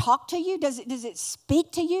just talk to you? Does it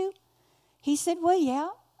speak to you? He said, well, yeah.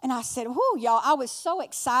 And I said, whoo, y'all, I was so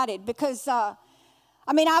excited because,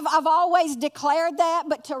 I've always declared that,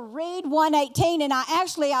 but to read 118, and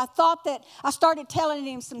I thought that I started telling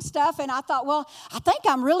him some stuff, and I thought, well, I think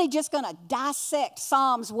I'm really just going to dissect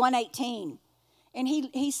Psalms 118. And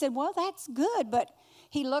he said, well, that's good, but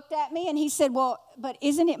he looked at me and he said, well, but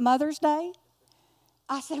isn't it Mother's Day?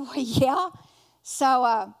 I said, well, yeah. So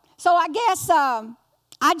I guess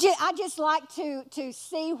I just like to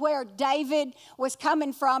see where David was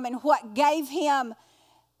coming from and what gave him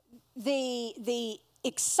the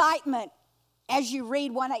excitement as you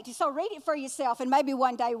read 118. So read it for yourself, and maybe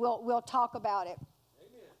one day we'll talk about it.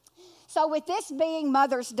 So with this being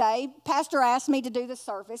Mother's Day, Pastor asked me to do the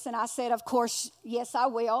service, and I said, of course, yes, I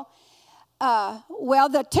will. Well,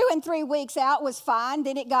 the 2 and 3 weeks out was fine.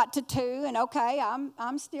 Then it got to 2, and okay,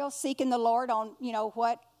 I'm still seeking the Lord on,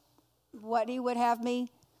 what He would have me,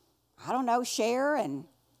 I don't know, share and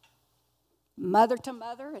mother to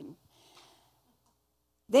mother. And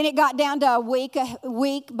then it got down to a week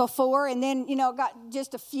before, and then, it got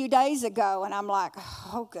just a few days ago, and I'm like,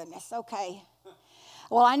 oh, goodness, okay.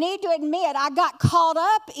 Well, I need to admit, I got caught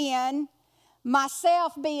up in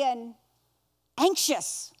myself being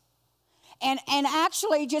anxious and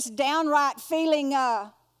actually just downright feeling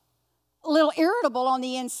a little irritable on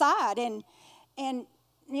the inside and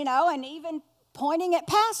even pointing at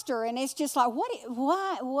Pastor. And it's just like,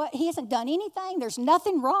 what? He hasn't done anything. There's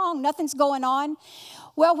nothing wrong. Nothing's going on.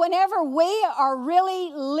 Well, whenever we are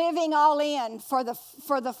really living all in for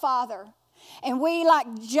the Father, and we, like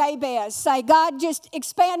Jabez, say, God, just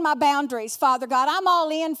expand my boundaries, Father God. I'm all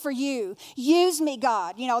in for you. Use me,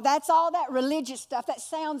 God. That's all that religious stuff. That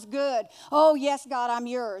sounds good. Oh, yes, God, I'm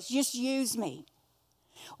yours. Just use me.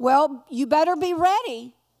 Well, you better be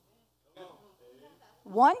ready.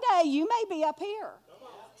 One day you may be up here.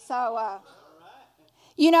 So,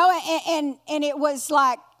 and it was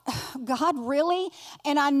like, God, really?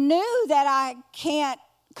 And I knew that I can't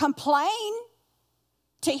complain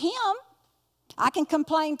to Him. I can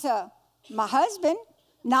complain to my husband,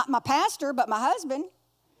 not my pastor, but my husband.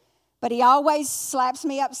 But he always slaps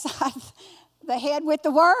me upside the head with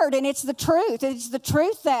the word, and it's the truth. It's the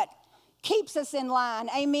truth that keeps us in line.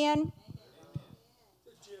 Amen?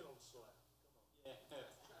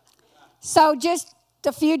 So just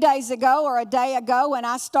a few days ago or a day ago when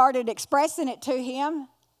I started expressing it to him,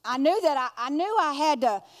 I knew I had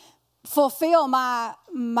to fulfill my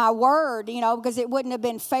word, because it wouldn't have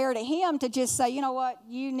been fair to him to just say, you know what,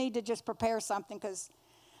 you need to just prepare something because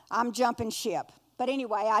I'm jumping ship. But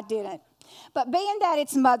anyway, I didn't. But being that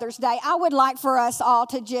it's Mother's Day, I would like for us all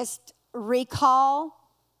to just recall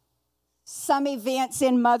some events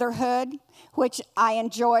in motherhood, which I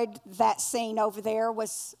enjoyed. That scene over there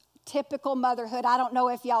was typical motherhood. I don't know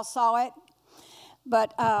if y'all saw it,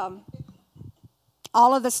 but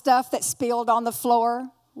all of the stuff that spilled on the floor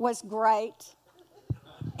was great.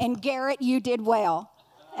 And Garrett, you did well.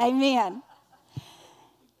 Amen.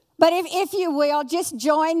 But if you will, just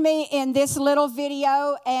join me in this little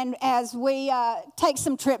video and as we take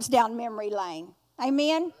some trips down memory lane.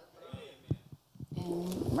 Amen.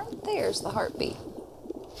 And right there's the heartbeat.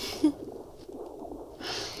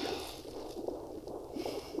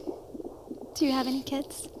 Do you have any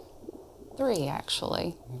kids? 3,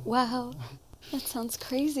 actually. Wow, that sounds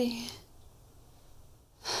crazy.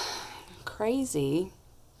 Crazy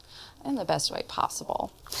in the best way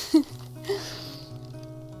possible.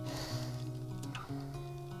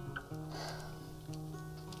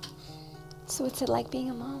 So what's it like being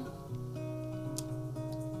a mom?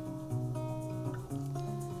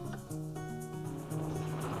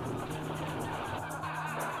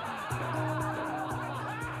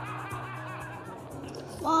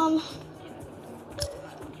 Mom,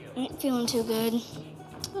 I ain't feeling too good.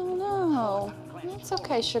 Oh no. It's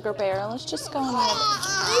okay, Sugar Bear. Let's just go in there.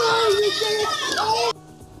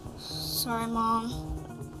 Sorry, Mom.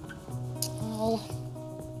 Oh,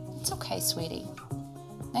 it's okay, sweetie.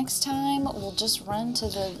 Next time, we'll just run to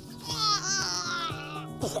the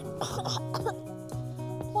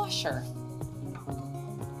washer.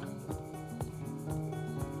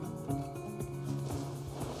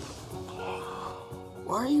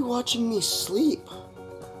 Why are you watching me sleep?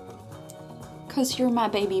 'Cause you're my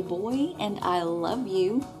baby boy and I love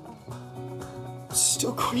you. It's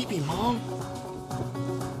still creepy, Mom.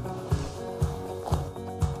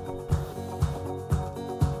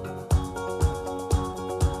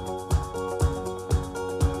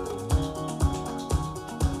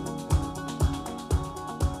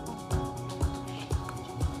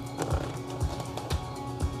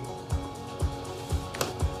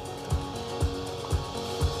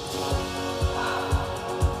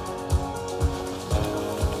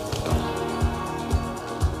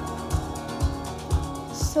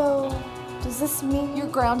 So, does this mean you're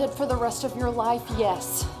grounded for the rest of your life?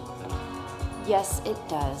 Yes. Yes, it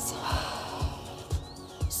does.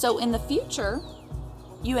 So in the future,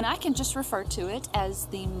 you and I can just refer to it as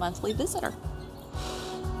the monthly visitor.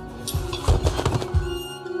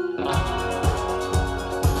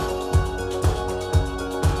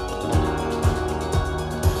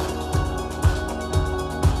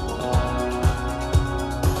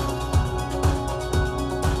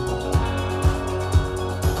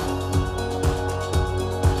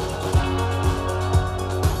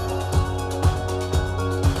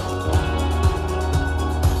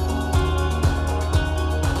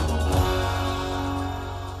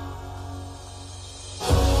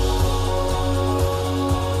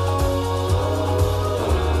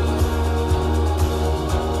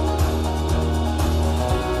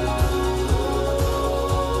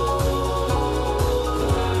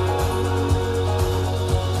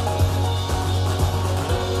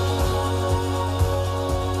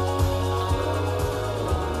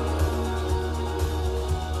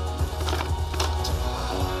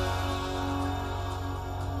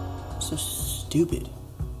 stupid.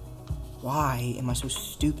 Why am I so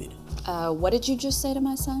stupid? What did you just say to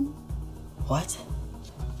my son? What?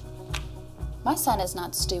 My son is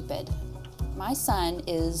not stupid. My son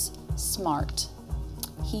is smart.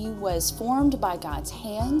 He was formed by God's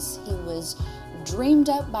hands. He was dreamed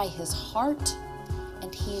up by his heart,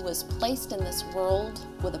 and he was placed in this world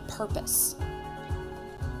with a purpose.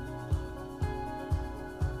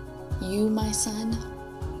 You, my son,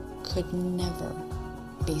 could never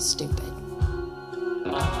be stupid.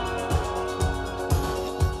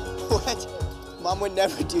 What? Mom would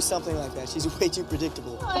never do something like that. She's way too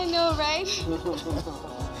predictable. I know, right?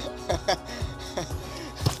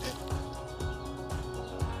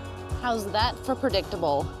 How's that for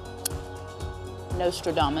predictable,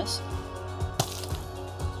 Nostradamus?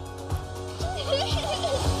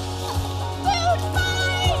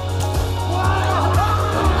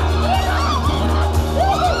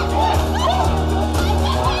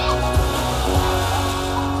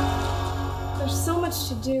 There's so much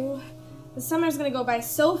to do. The summer's gonna go by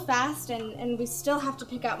so fast, and we still have to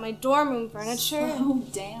pick out my dorm room furniture. Slow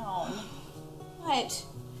down. What?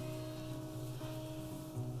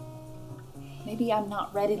 Maybe I'm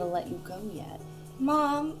not ready to let you go yet.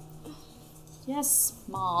 Mom. Yes,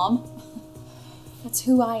 Mom. That's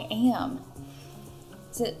who I am.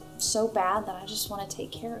 Is it so bad that I just want to take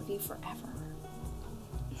care of you forever?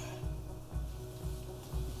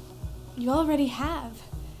 You already have.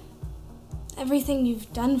 Everything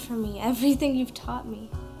you've done for me, everything you've taught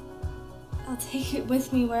me. I'll take it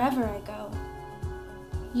with me wherever I go.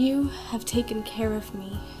 You have taken care of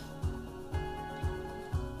me.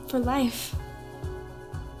 For life.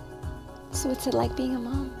 So what's it like being a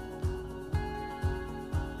mom?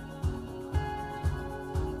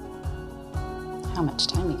 How much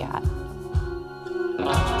time you got?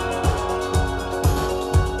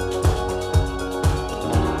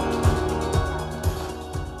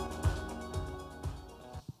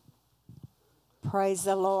 Praise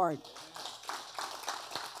the Lord.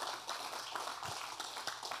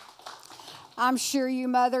 I'm sure you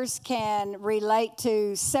mothers can relate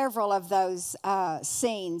to several of those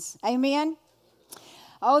scenes. Amen?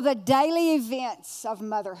 Oh, the daily events of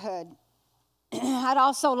motherhood. I'd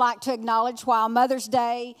also like to acknowledge while Mother's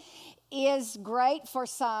Day is great for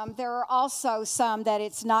some, there are also some that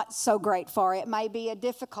it's not so great for. It may be a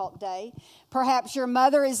difficult day. Perhaps your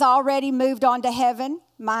mother has already moved on to heaven.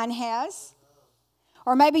 Mine has.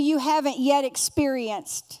 Or maybe you haven't yet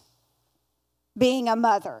experienced being a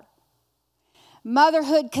mother.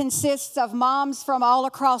 Motherhood consists of moms from all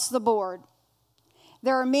across the board.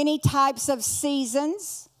 There are many types of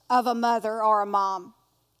seasons of a mother or a mom.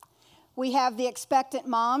 We have the expectant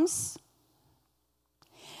moms.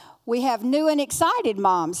 We have new and excited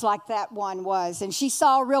moms like that one was. And she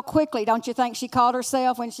saw real quickly, don't you think she called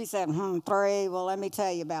herself when she said, 3, well, let me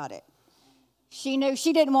tell you about it. She knew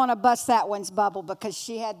she didn't want to bust that one's bubble because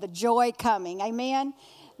she had the joy coming. Amen?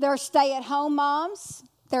 There are stay-at-home moms.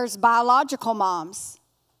 There's biological moms.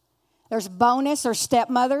 There's bonus or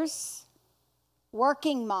stepmothers.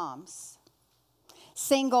 Working moms.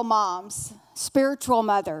 Single moms. Spiritual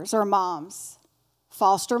mothers or moms.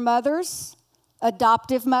 Foster mothers.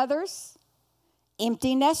 Adoptive mothers.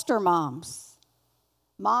 Empty nester moms.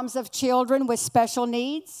 Moms of children with special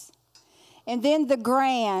needs. And then the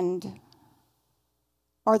grand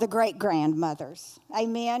or the great-grandmothers.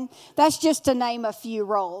 Amen? That's just to name a few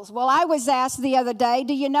roles. Well, I was asked the other day,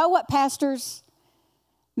 do you know what Pastor's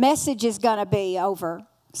message is going to be over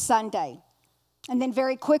Sunday? And then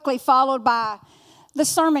very quickly followed by the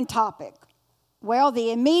sermon topic. Well,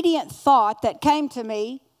 the immediate thought that came to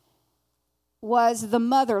me was the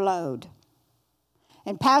mother load.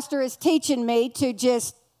 And Pastor is teaching me to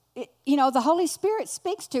just, the Holy Spirit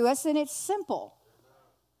speaks to us and it's simple.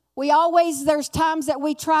 There's times that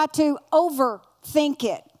we try to overthink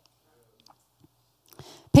it.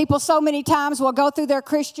 People so many times will go through their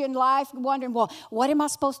Christian life wondering, well, what am I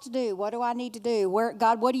supposed to do? What do I need to do?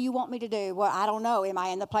 God, what do you want me to do? Well, I don't know. Am I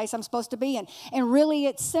in the place I'm supposed to be in? And really,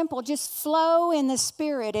 it's simple. Just flow in the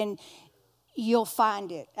Spirit and you'll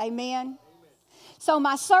find it. Amen? So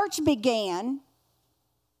my search began,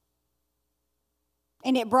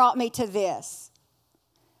 and it brought me to this.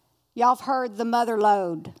 Y'all have heard the mother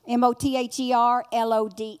lode, MOTHERLODE.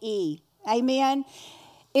 Amen?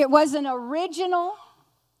 It was an original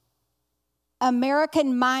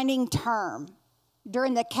American mining term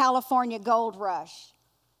during the California gold rush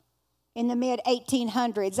in the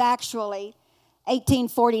mid-1800s, actually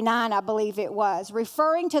 1849, I believe it was,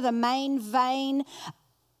 referring to the main vein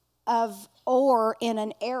of ore in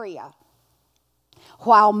an area.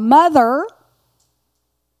 While mother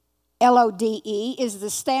Lode, is the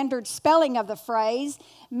standard spelling of the phrase,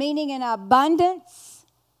 meaning an abundance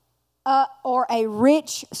or a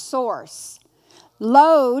rich source.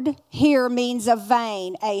 Lode here means a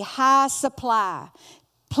vein, a high supply,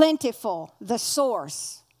 plentiful, the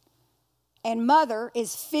source. And mother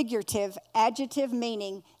is figurative, adjective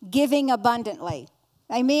meaning giving abundantly.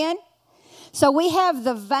 Amen? So we have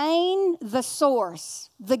the vein, the source,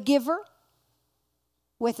 the giver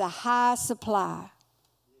with a high supply.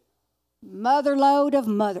 Mother lode of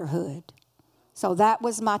motherhood. So that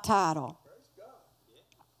was my title.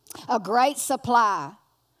 A great supply,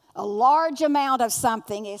 a large amount of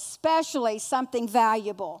something, especially something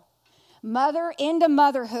valuable. Mother into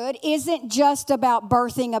motherhood isn't just about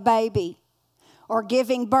birthing a baby or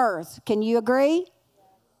giving birth. Can you agree?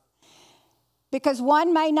 Because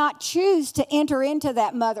one may not choose to enter into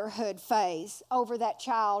that motherhood phase over that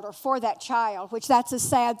child or for that child, which that's a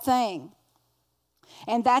sad thing.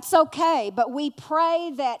 And that's okay, but we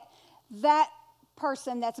pray that that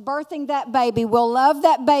person that's birthing that baby will love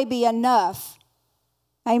that baby enough,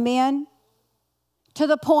 amen, to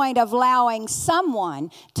the point of allowing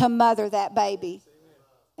someone to mother that baby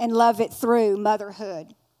and love it through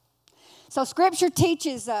motherhood. So Scripture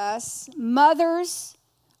teaches us mothers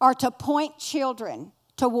are to point children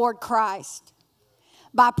toward Christ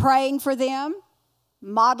by praying for them,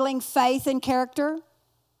 modeling faith and character,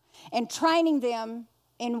 and training them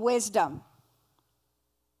in wisdom.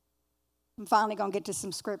 I'm finally going to get to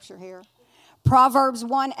some Scripture here. Proverbs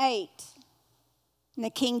 1:8 in the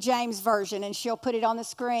King James Version, and she'll put it on the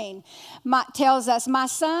screen, tells us, "My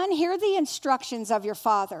son, hear the instructions of your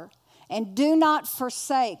father, and do not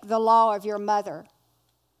forsake the law of your mother."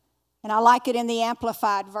 And I like it in the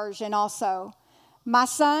Amplified Version also. "My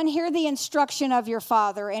son, hear the instruction of your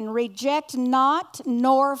father, and reject not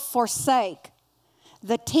nor forsake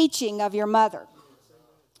the teaching of your mother."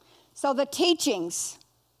 So the teachings,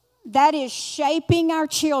 that is shaping our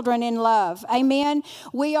children in love. Amen.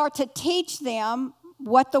 We are to teach them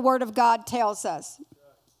what the Word of God tells us.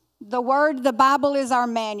 The Bible is our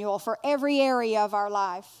manual for every area of our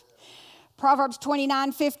life. Proverbs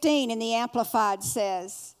 29:15 in the Amplified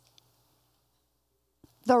says,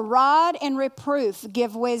 "The rod and reproof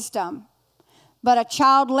give wisdom, but a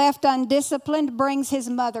child left undisciplined brings his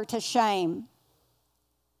mother to shame."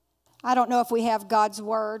 I don't know if we have God's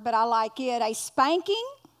word, but I like it. "A spanking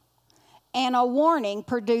and a warning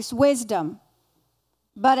produce wisdom,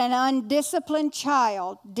 but an undisciplined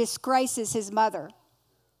child disgraces his mother."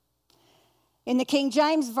 In the King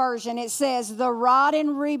James Version, it says, "The rod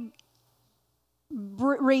and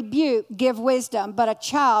rebuke give wisdom, but a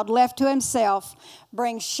child left to himself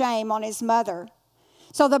brings shame on his mother."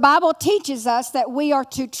 So the Bible teaches us that we are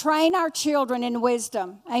to train our children in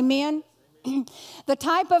wisdom. Amen? The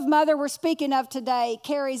type of mother we're speaking of today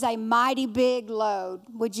carries a mighty big load.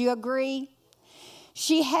 Would you agree?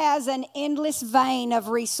 She has an endless vein of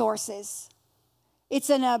resources. It's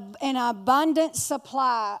an abundant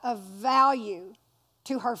supply of value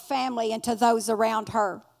to her family and to those around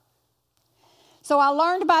her. So I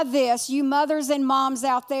learned by this, you mothers and moms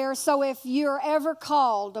out there, so if you're ever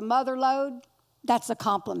called a mother load, that's a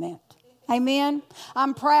compliment. Amen?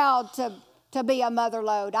 I'm proud to be a mother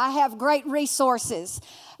load. I have great resources.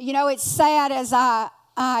 You know, it's sad as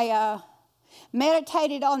I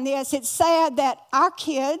meditated on this, it's sad that our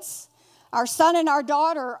kids, our son and our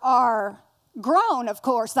daughter, are grown, of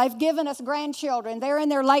course. They've given us grandchildren. They're in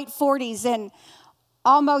their late 40s and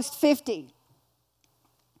almost 50.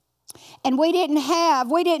 And we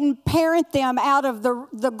didn't parent them out of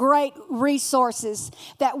the great resources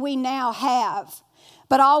that we now have.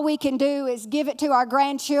 But all we can do is give it to our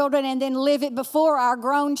grandchildren and then live it before our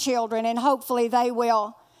grown children, and hopefully they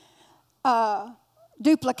will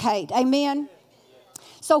duplicate. Amen?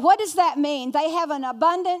 So what does that mean? They have an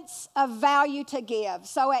abundance of value to give.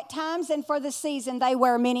 So at times and for the season, they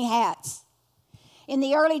wear many hats. In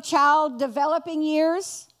the early child developing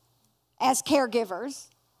years, as caregivers,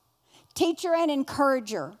 teacher and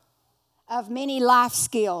encourager of many life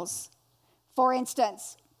skills. For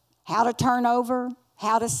instance, how to turn over,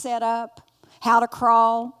 how to set up, how to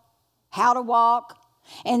crawl, how to walk.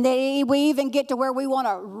 And then we even get to where we want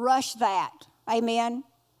to rush that. Amen.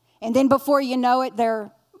 And then before you know it,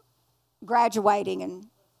 they're graduating. And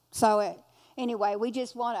so anyway, we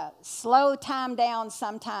just want to slow time down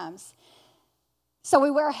sometimes. So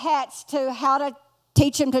we wear hats to how to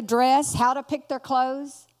teach them to dress, how to pick their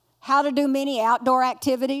clothes, how to do many outdoor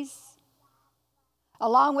activities,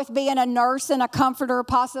 along with being a nurse and a comforter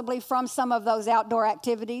possibly from some of those outdoor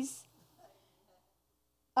activities,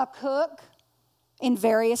 a cook in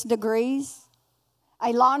various degrees,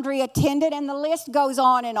 a laundry attendant, and the list goes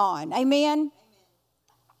on and on. Amen?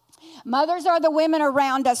 Mothers are the women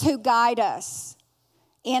around us who guide us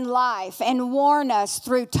in life and warn us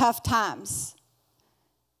through tough times,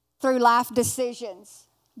 through life decisions.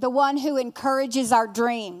 The one who encourages our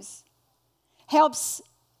dreams, helps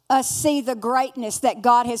us see the greatness that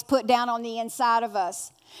God has put down on the inside of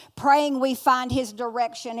us, praying we find His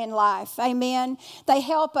direction in life. Amen. They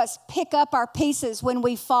help us pick up our pieces when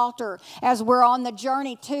we falter as we're on the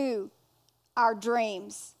journey to our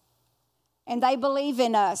dreams. And they believe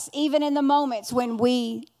in us, even in the moments when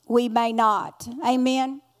we may not.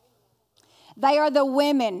 Amen. They are the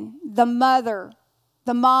women, the mother,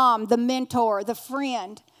 the mom, the mentor, the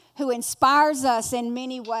friend who inspires us in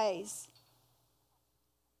many ways.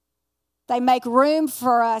 They make room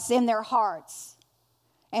for us in their hearts,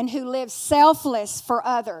 and who live selfless for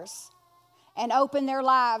others and open their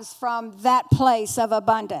lives from that place of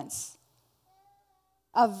abundance,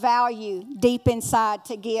 of value deep inside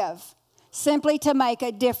to give, simply to make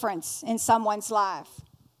a difference in someone's life.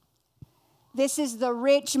 This is the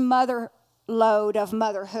rich mother load of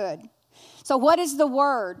motherhood. So what does the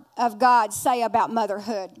Word of God say about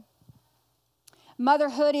motherhood?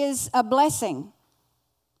 Motherhood is a blessing.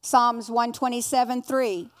 Psalms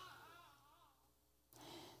 127:3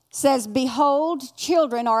 says, "Behold,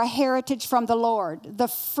 children are a heritage from the Lord. The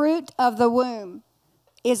fruit of the womb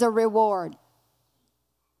is a reward."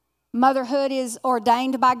 Motherhood is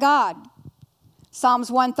ordained by God. Psalms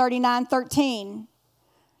 139:13,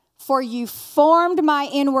 "For you formed my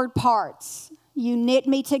inward parts. You knit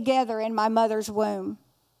me together in my mother's womb."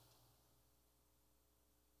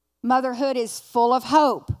 Motherhood is full of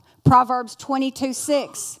hope. Proverbs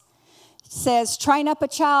 22:6 says, "Train up a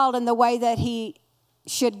child in the way that he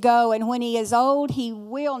should go, and when he is old, he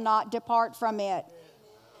will not depart from it."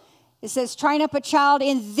 It says, "Train up a child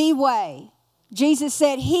in the way." Jesus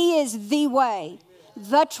said He is the way,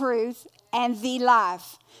 the truth, and the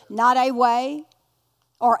life. Not a way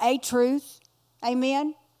or a truth.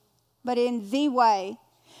 Amen? But in the way.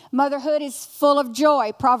 Motherhood is full of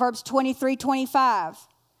joy. Proverbs 23:25.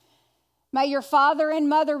 "May your father and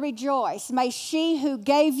mother rejoice. May she who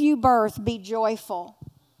gave you birth be joyful."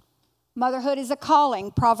 Motherhood is a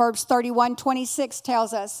calling. Proverbs 31:26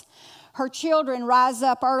 tells us, "Her children rise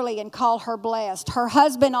up early and call her blessed. Her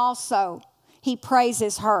husband also, he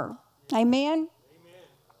praises her." Amen? Amen.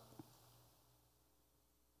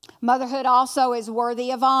 Motherhood also is worthy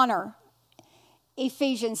of honor.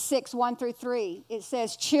 Ephesians 6:1-3, it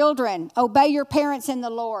says, "Children, obey your parents in the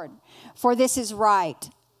Lord, for this is right.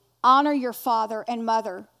 Honor your father and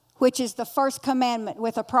mother, which is the first commandment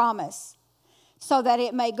with a promise, so that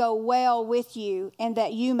it may go well with you and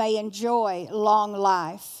that you may enjoy long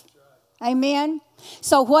life." Amen?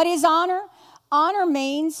 So what is honor? Honor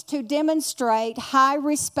means to demonstrate high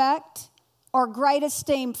respect or great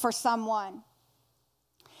esteem for someone.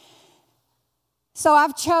 So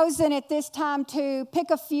I've chosen at this time to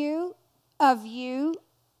pick a few of you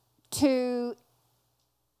to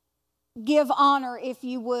give honor, if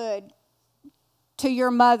you would, to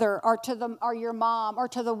your mother or or your mom or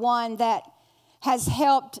to the one that has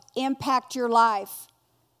helped impact your life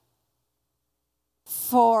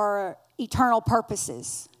for eternal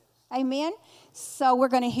purposes. Amen? So we're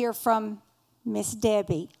going to hear from Miss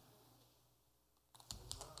Debbie.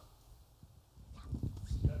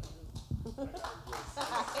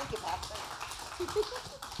 Thank you, Pastor.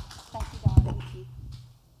 Thank you, darling. Thank you.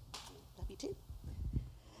 Love you too.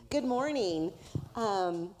 Good morning.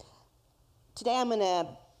 Today I'm going to,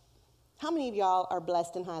 how many of y'all are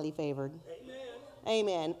blessed and highly favored? Amen.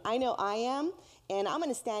 Amen. I know I am, and I'm going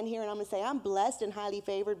to stand here and I'm going to say I'm blessed and highly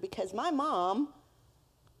favored because my mom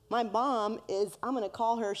is, I'm going to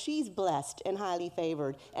call her, she's blessed and highly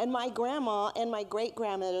favored. And my grandma and my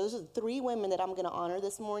great-grandmother, those are the three women that I'm going to honor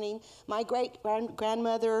this morning. My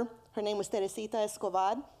great-grandmother, her name was Teresita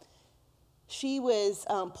Escobar. She was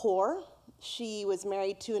poor. She was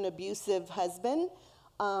married to an abusive husband.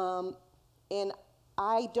 And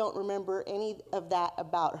I don't remember any of that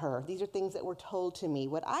about her. These are things that were told to me.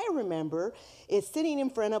 What I remember is sitting in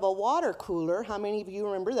front of a water cooler. How many of you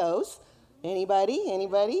remember those? Anybody?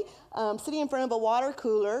 Sitting in front of a water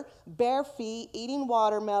cooler, bare feet, eating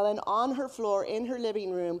watermelon on her floor in her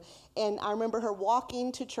living room. And I remember her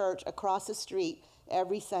walking to church across the street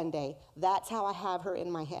every Sunday. That's how I have her in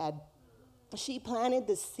my head. She planted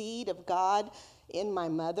the seed of God in my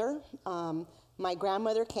mother. My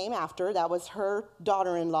grandmother came after. That was her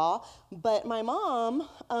daughter-in-law. But my mom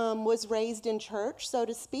was raised in church, so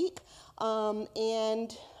to speak.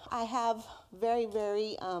 And I have very,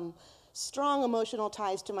 very strong emotional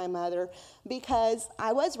ties to my mother because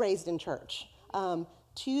I was raised in church.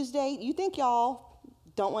 Tuesday, you think y'all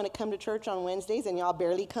don't want to come to church on Wednesdays and y'all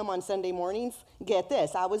barely come on Sunday mornings? Get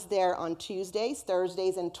this, I was there on Tuesdays,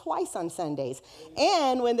 Thursdays, and twice on Sundays.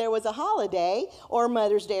 And when there was a holiday or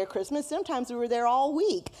Mother's Day or Christmas, sometimes we were there all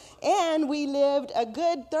week. And we lived a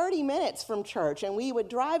good 30 minutes from church, and we would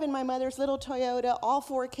drive in my mother's little Toyota, all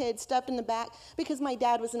 4 kids stuffed in the back, because my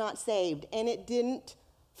dad was not saved, and it didn't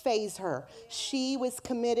faze her. She was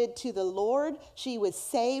committed to the Lord. She was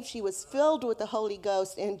saved. She was filled with the Holy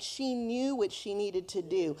Ghost, and she knew what she needed to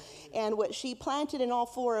do. And what she planted in all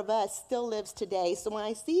 4 of us still lives today. So when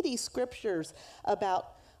I see these scriptures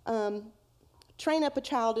about train up a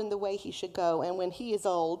child in the way he should go, and when he is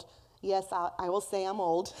old, yes, I will say I'm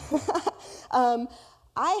old,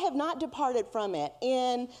 I have not departed from it.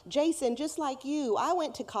 And Jason, just like you, I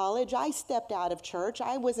went to college. I stepped out of church.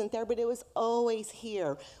 I wasn't there, but it was always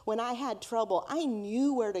here. When I had trouble, I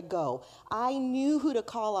knew where to go. I knew who to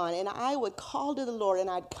call on, and I would call to the Lord, and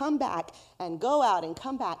I'd come back and go out and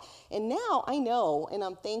come back. And now I know, and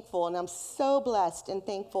I'm thankful, and I'm so blessed and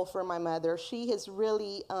thankful for my mother. She has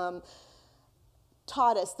really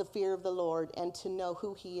taught us the fear of the Lord and to know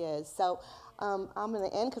who he is. So I'm going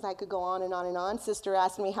to end because I could go on and on and on. Sister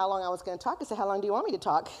asked me how long I was going to talk. I said, how long do you want me to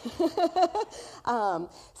talk?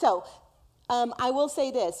 I will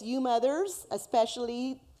say this. You mothers,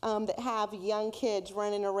 especially that have young kids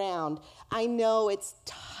running around, I know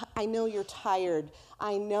I know you're tired.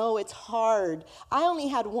 I know it's hard. I only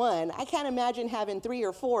had 1. I can't imagine having 3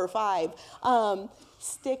 or 4 or 5.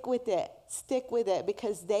 Stick with it. Stick with it,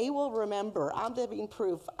 because they will remember. I'm living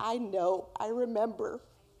proof. I know. I remember.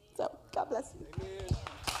 So, God bless you.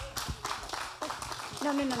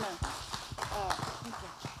 No.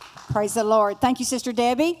 Praise the Lord. Thank you, Sister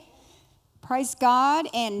Debbie. Praise God.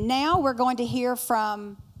 And now we're going to hear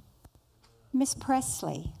from Miss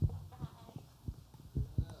Presley.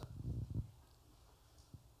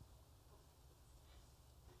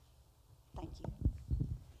 Thank you.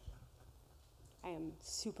 I am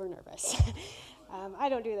super nervous. I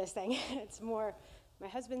don't do this thing. It's more my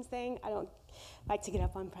husband's thing. I don't like to get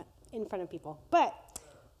up in front of people. But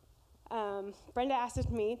Brenda asked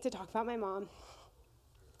me to talk about my mom.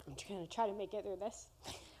 I'm going to try to make it through this.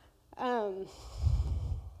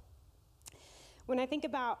 When I think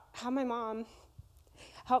about how my mom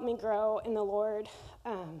helped me grow in the Lord,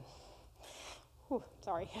 I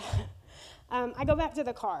go back to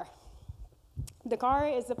the car. The car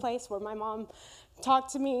is the place where my mom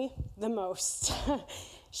talked to me the most.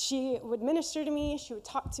 She would minister to me, she would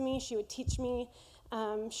talk to me, she would teach me,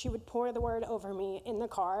 she would pour the word over me in the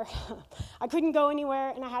car. I couldn't go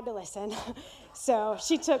anywhere and I had to listen, so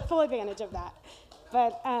she took full advantage of that.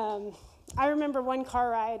 But I remember one car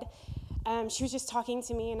ride, she was just talking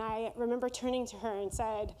to me, and I remember turning to her and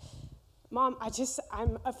said, Mom,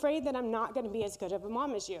 I'm afraid that I'm not going to be as good of a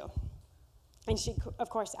mom as you. And she, of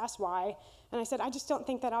course, asked why. And I said, I just don't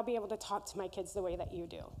think that I'll be able to talk to my kids the way that you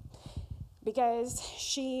do. Because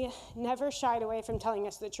she never shied away from telling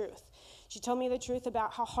us the truth. She told me the truth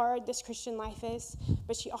about how hard this Christian life is,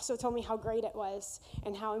 but she also told me how great it was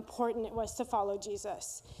and how important it was to follow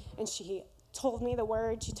Jesus. And she told me the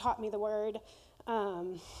word. She taught me the word.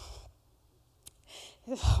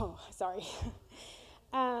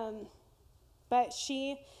 But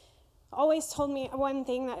she always told me, one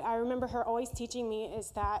thing that I remember her always teaching me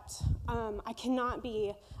is that I cannot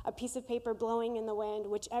be a piece of paper blowing in the wind,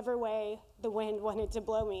 whichever way the wind wanted to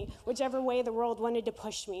blow me, whichever way the world wanted to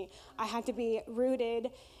push me. I had to be rooted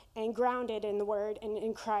and grounded in the Word and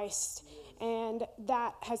in Christ. And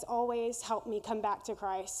that has always helped me come back to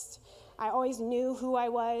Christ. I always knew who I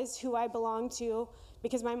was, who I belonged to,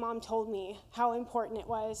 because my mom told me how important it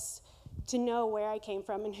was to know where I came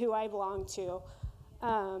from and who I belonged to.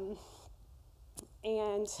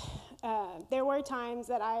 There were times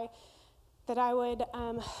that I would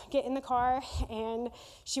get in the car and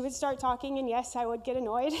she would start talking, and yes, I would get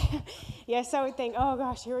annoyed. Yes, I would think, oh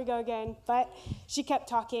gosh, here we go again. But she kept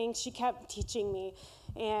talking, she kept teaching me,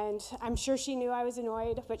 and I'm sure she knew I was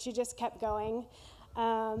annoyed, but she just kept going.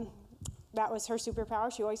 That was her superpower.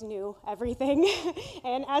 She always knew everything.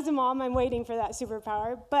 And as a mom, I'm waiting for that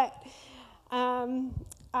superpower. But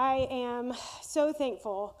I am so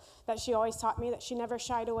thankful that she always taught me, that she never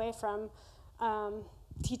shied away from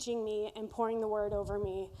teaching me and pouring the word over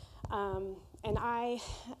me.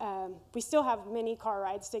 We still have many car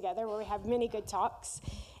rides together where we have many good talks.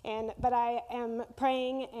 But I am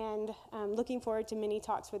praying and looking forward to many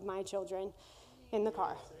talks with my children in the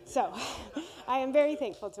car. So I am very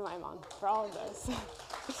thankful to my mom for all of those.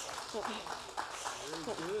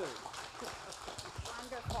 Very good.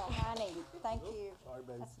 Wonderful, honey. Thank you. Sorry,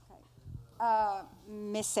 baby. That's okay.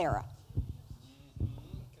 Miss Sarah.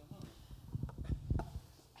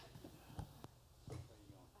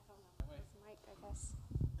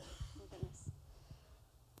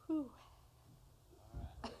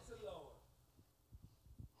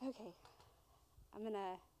 I'm going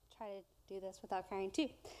to try to do this without crying too.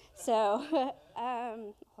 So,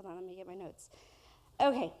 hold on, let me get my notes.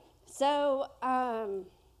 Okay, so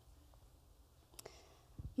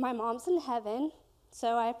my mom's in heaven,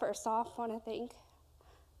 so I first off want to thank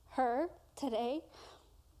her today.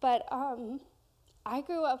 But I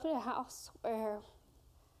grew up in a house where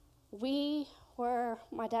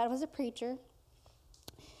my dad was a preacher,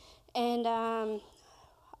 and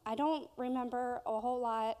I don't remember a whole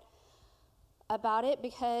lot about it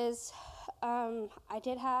because I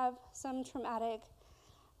did have some traumatic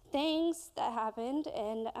things that happened,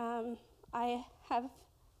 and I have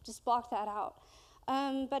just blocked that out.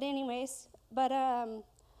 But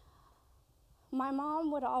my mom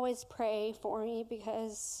would always pray for me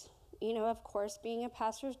because, you know, of course, being a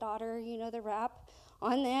pastor's daughter, you know, the rap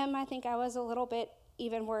on them, I think I was a little bit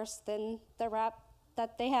even worse than the rap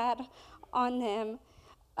that they had on them.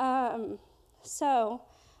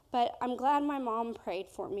 But I'm glad my mom prayed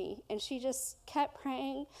for me, and she just kept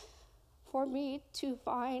praying for me to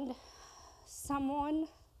find someone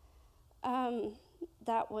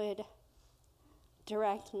that would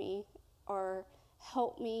direct me or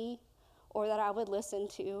help me or that I would listen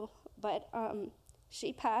to. But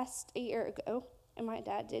she passed a year ago, and my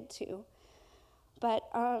dad did too. But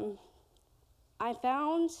I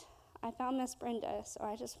found Miss Brenda, so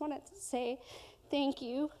I just wanted to say thank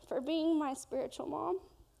you for being my spiritual mom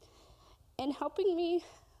and helping me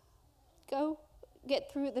go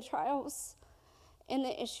get through the trials and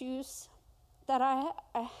the issues that I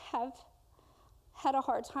have had a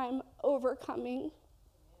hard time overcoming.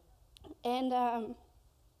 And I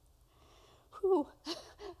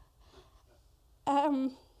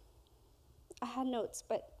had notes,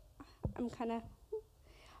 but I'm kind of,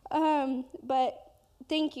 but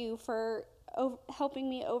thank you for helping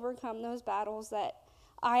me overcome those battles that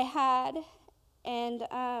I had, and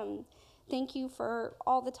thank you for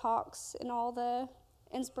all the talks and all the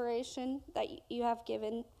inspiration that you have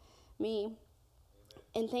given me,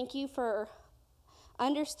 and thank you for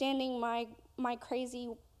understanding my crazy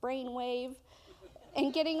brainwave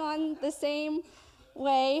and getting on the same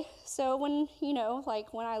way. So when, you know,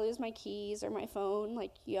 like when I lose my keys or my phone,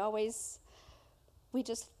 like we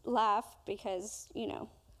just laugh because, you know.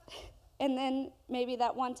 And then maybe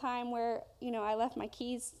that one time where, you know, I left my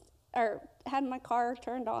keys or had my car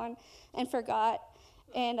turned on and forgot.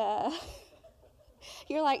 And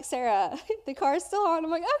you're like, Sarah, the car's still on.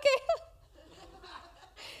 I'm like, okay.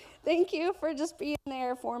 Thank you for just being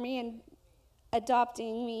there for me and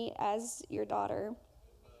adopting me as your daughter.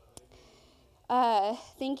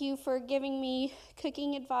 Thank you for giving me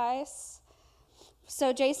cooking advice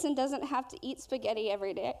so Jason doesn't have to eat spaghetti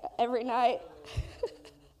every night.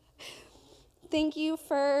 Thank you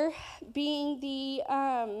for being the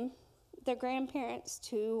grandparents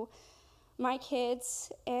to my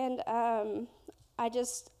kids, and I'm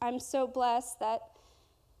so blessed that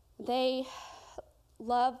they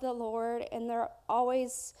love the Lord and they're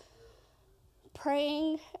always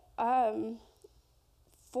praying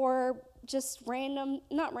for just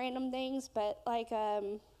not random things, but like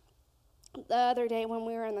the other day when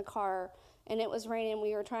we were in the car and it was raining,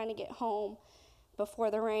 we were trying to get home before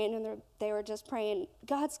the rain, and they were just praying,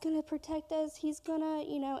 God's going to protect us, he's going to,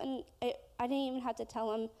 you know, and I didn't even have to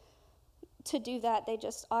tell them to do that. They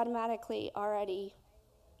just automatically already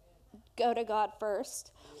go to God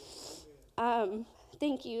first.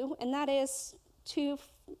 Thank you. And that is to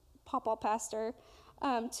Papa Pastor,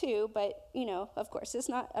 too, but, you know, of course, it's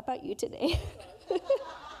not about you today.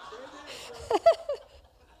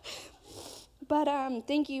 But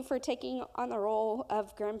thank you for taking on the role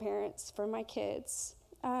of grandparents for my kids.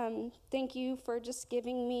 Thank you for just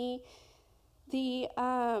giving me the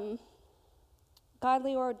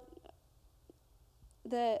godly or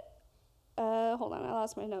the, hold on, I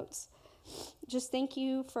lost my notes. Just thank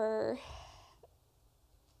you for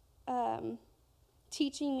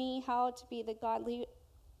teaching me how to be the godly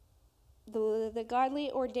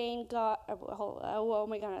ordained God. Oh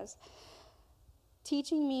my goodness.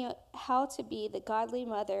 Teaching me how to be the godly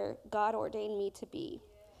mother God ordained me to be.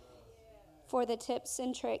 For the tips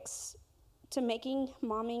and tricks to making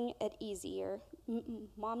momming it easier.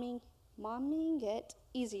 Momming it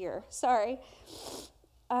easier. Sorry.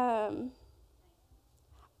 I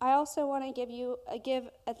also want to give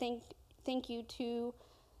a thank you to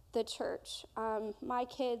the church. My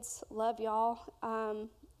kids love y'all.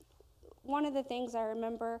 One of the things I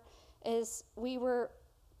remember is we were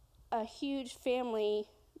a huge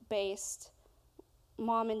family-based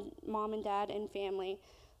mom and dad and family.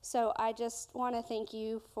 So I just want to thank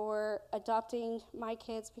you for adopting my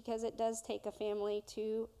kids, because it does take a village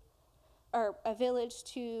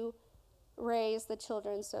to raise the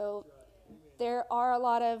children. So there are a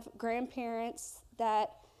lot of grandparents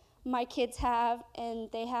that my kids have, and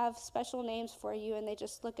they have special names for you, and they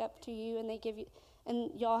just look up to you, and they give you,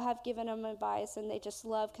 and y'all have given them advice, and they just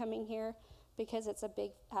love coming here because it's a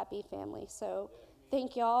big, happy family. So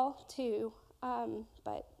thank y'all too.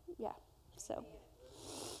 But yeah, so.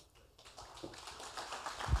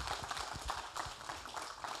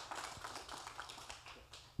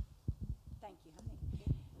 Thank you, honey.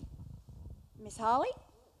 Miss Holly,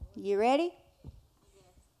 you ready?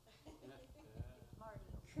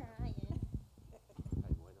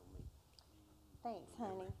 Thanks,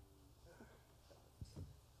 honey.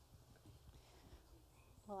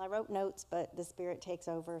 Well, I wrote notes, but the Spirit takes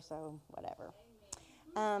over, so whatever.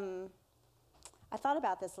 I thought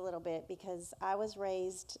about this a little bit because I was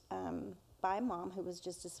raised by a mom who was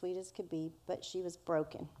just as sweet as could be, but she was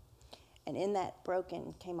broken. And in that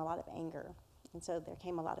broken came a lot of anger, and so there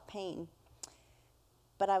came a lot of pain.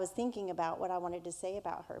 But I was thinking about what I wanted to say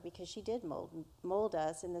about her because she did mold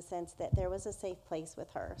us in the sense that there was a safe place with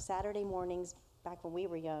her. Saturday mornings, back when we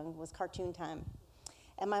were young, was cartoon time.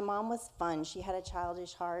 And my mom was fun. She had a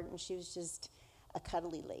childish heart, and she was just a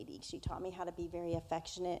cuddly lady. She taught me how to be very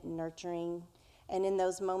affectionate and nurturing. And in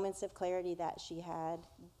those moments of clarity that she had,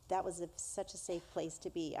 that was such a safe place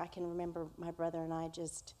to be. I can remember my brother and I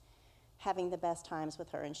just having the best times with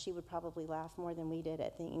her, and she would probably laugh more than we did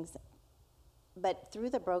at things. But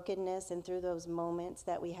through the brokenness and through those moments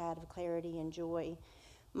that we had of clarity and joy,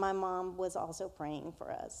 my mom was also praying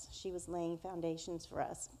for us. She was laying foundations for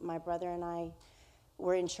us. My brother and I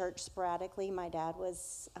were in church sporadically. My dad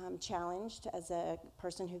was challenged as a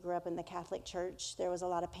person who grew up in the Catholic Church. There was a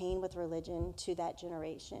lot of pain with religion to that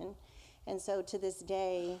generation. And so to this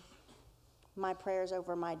day, my prayers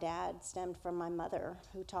over my dad stemmed from my mother,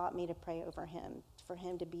 who taught me to pray over him, for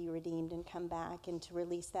him to be redeemed and come back and to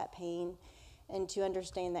release that pain and to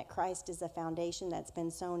understand that Christ is a foundation that's been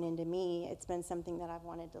sown into me. It's been something that I've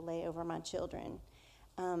wanted to lay over my children.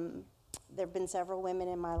 There have been several women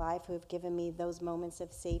in my life who have given me those moments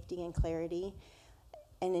of safety and clarity.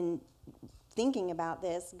 And in thinking about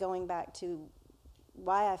this, going back to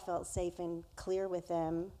why I felt safe and clear with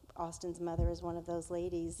them, Austin's mother is one of those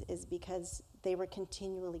ladies, is because they were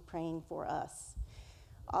continually praying for us.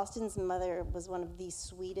 Austin's mother was one of the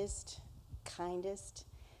sweetest, kindest,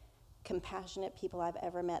 compassionate people I've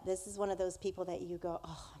ever met. This is one of those people that you go,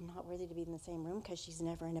 oh, I'm not worthy to be in the same room because she's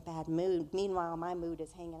never in a bad mood. Meanwhile, my mood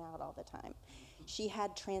is hanging out all the time. She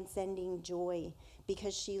had transcending joy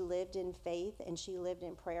because she lived in faith and she lived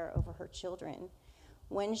in prayer over her children.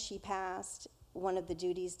 When she passed, one of the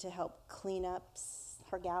duties to help clean up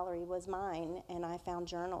her gallery was mine, and I found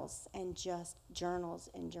journals and just journals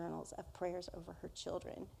and journals of prayers over her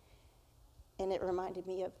children. And it reminded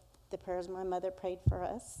me of the prayers my mother prayed for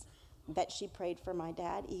us, that she prayed for my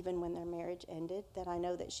dad even when their marriage ended, that I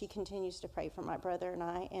know that she continues to pray for my brother and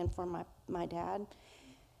I and for my dad,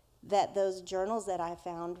 that those journals that I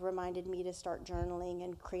found reminded me to start journaling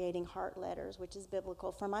and creating heart letters, which is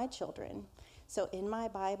biblical, for my children. So in my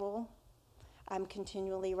Bible, I'm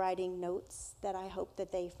continually writing notes that I hope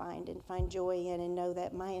that they find and find joy in and know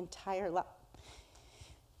that my entire life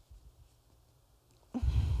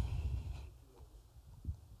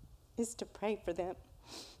is to pray for them.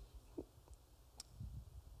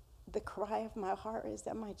 The cry of my heart is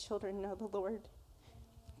that my children know the Lord.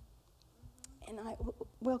 And I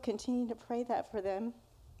will continue to pray that for them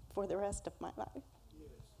for the rest of my life.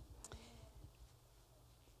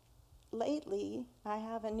 Lately, I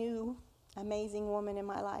have a new amazing woman in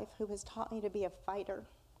my life who has taught me to be a fighter.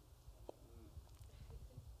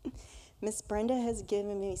 Miss Brenda has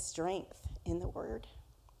given me strength in the Word.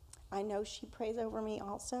 I know she prays over me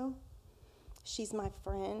also. She's my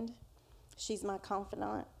friend. She's my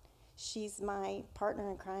confidant. She's my partner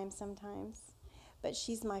in crime sometimes. But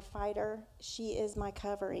she's my fighter. She is my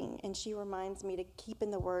covering. And she reminds me to keep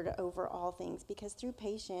in the Word over all things, because through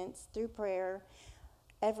patience, through prayer,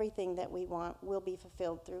 everything that we want will be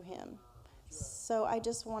fulfilled through Him. So I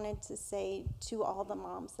just wanted to say to all the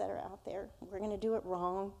moms that are out there, we're going to do it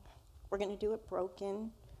wrong. We're going to do it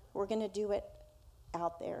broken. We're going to do it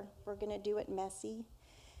out there. We're going to do it messy.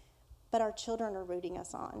 But our children are rooting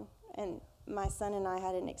us on. And my son and I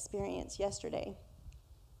had an experience yesterday,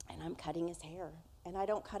 and I'm cutting his hair. And I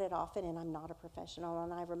don't cut it often, and I'm not a professional,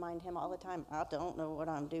 and I remind him all the time, I don't know what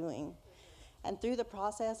I'm doing. And through the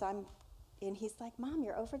process, and he's like, Mom,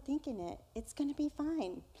 you're overthinking it. It's going to be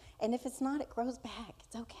fine. And if it's not, it grows back.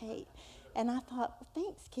 It's okay. And I thought, well,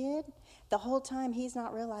 thanks, kid. The whole time he's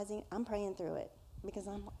not realizing I'm praying through it, because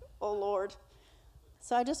I'm like, oh, Lord.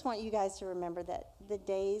 So I just want you guys to remember that the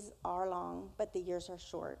days are long, but the years are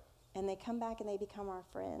short. and they come back and they become our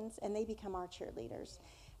friends, and they become our cheerleaders.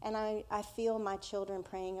 And I feel my children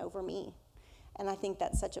praying over me, and I think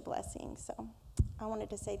that's such a blessing. So I wanted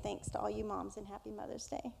to say thanks to all you moms and happy Mother's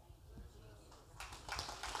Day.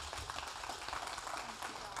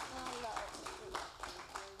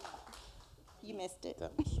 You missed it.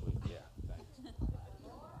 That was sweet. Yeah, thanks.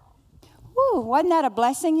 Woo, wasn't that a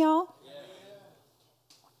blessing, y'all?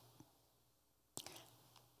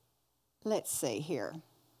 Let's see here.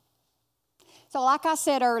 So like I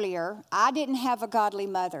said earlier, I didn't have a godly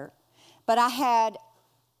mother, but I had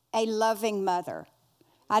a loving mother.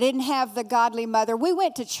 I didn't have the godly mother. We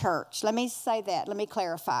went to church. Let me say that. Let me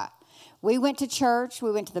clarify. We went to church.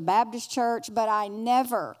 We went to the Baptist church, but I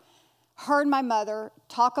never heard my mother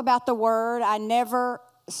talk about the Word. I never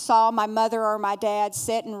saw my mother or my dad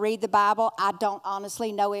sit and read the Bible. I don't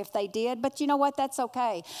honestly know if they did, but you know what? That's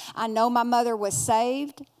okay. I know my mother was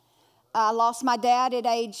saved. I lost my dad at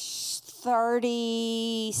age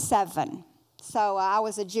 37, so I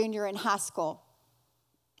was a junior in high school.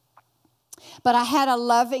 But I had a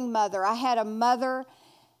loving mother. I had a mother.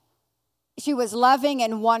 She was loving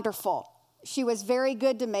and wonderful. She was very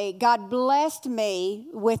good to me. God blessed me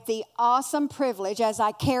with the awesome privilege as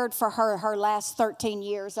I cared for her last 13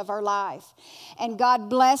 years of her life. And God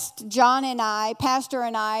blessed John and I, Pastor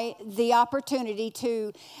and I, the opportunity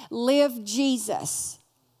to live Jesus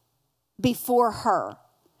before her.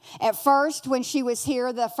 At first, when she was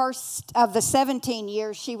here, the first of the 17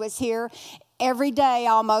 years she was here, every day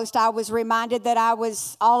almost I was reminded that I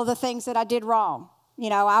was all of the things that I did wrong. You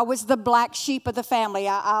know, I was the black sheep of the family.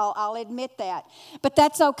 I'll admit that. But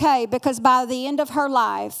that's okay, because by the end of her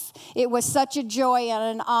life, it was such a joy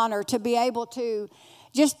and an honor to be able to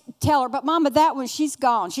just tell her, but Mama, that one, she's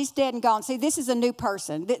gone. She's dead and gone. See, this is a new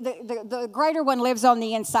person. The greater one lives on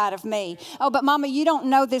the inside of me. Oh, but Mama, you don't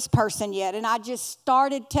know this person yet. And I just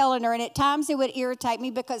started telling her, and at times it would irritate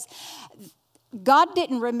me because God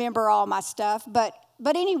didn't remember all my stuff. But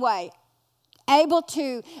anyway, able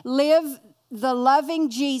to live the loving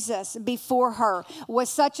Jesus before her was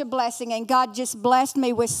such a blessing, and God just blessed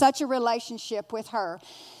me with such a relationship with her.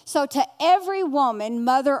 So to every woman,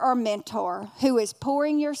 mother, or mentor who is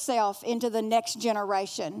pouring yourself into the next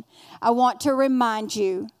generation, I want to remind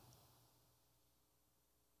you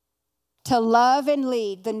to love and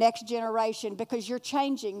lead the next generation, because you're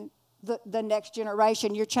changing the next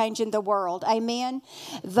generation. You're changing the world. Amen?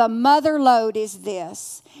 The mother load is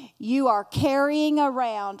this. You are carrying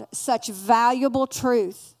around such valuable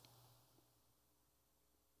truth,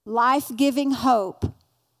 life-giving hope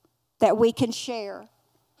that we can share,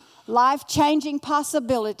 life-changing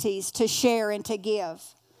possibilities to share and to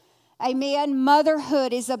give. Amen?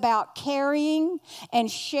 Motherhood is about carrying and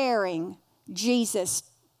sharing Jesus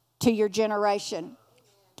to your generation.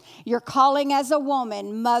 Your calling as a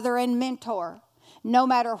woman, mother, and mentor, no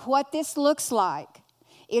matter what this looks like,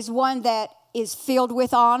 is one that is filled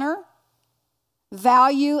with honor,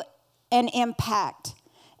 value, and impact.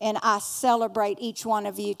 And I celebrate each one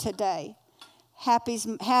of you today.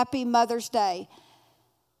 Happy Mother's Day.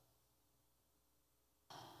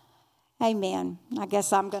 Amen. I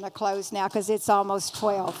guess I'm going to close now because it's almost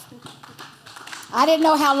 12. I didn't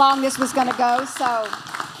know how long this was going to go,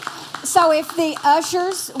 So if the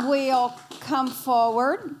ushers will come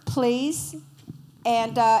forward, please.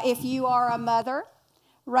 And if you are a mother,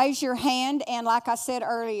 raise your hand. And like I said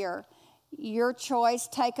earlier, your choice,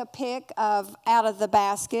 take a pick out of the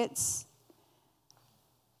baskets.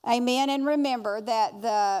 Amen. And remember that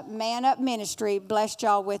the Man Up Ministry blessed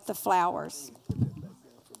y'all with the flowers.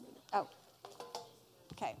 Oh,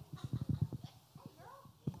 okay.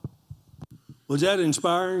 Was that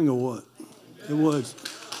inspiring or what? It was.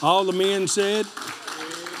 All the men said?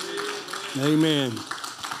 Amen.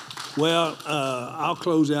 Well, I'll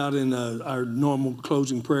close out in our normal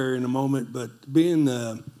closing prayer in a moment, but being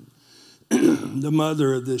the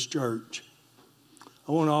mother of this church,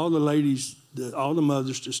 I want all the ladies, all the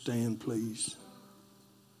mothers to stand, please.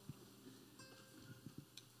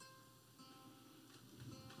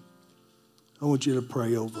 I want you to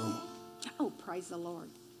pray over them. Oh, praise the Lord.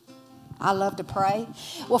 I love to pray.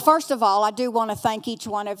 Well, first of all, I do want to thank each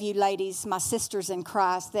one of you ladies, my sisters in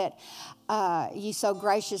Christ, that you so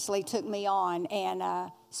graciously took me on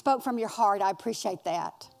and spoke from your heart. I appreciate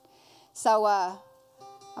that. So,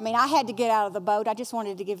 I had to get out of the boat. I just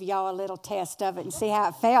wanted to give y'all a little test of it and see how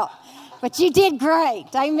it felt. But you did great.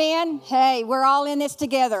 Amen. Hey, we're all in this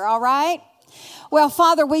together, all right? Well,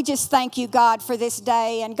 Father, we just thank you, God, for this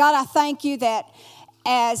day. And God, I thank you that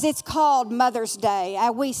as it's called Mother's Day,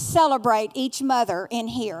 we celebrate each mother in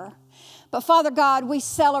here. But Father God, we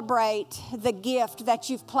celebrate the gift that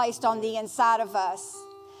you've placed on the inside of us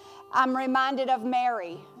I'm reminded of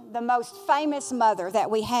Mary, the most famous mother that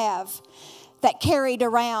we have, that carried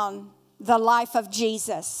around the life of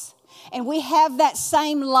Jesus. And we have that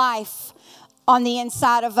same life on the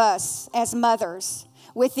inside of us as mothers,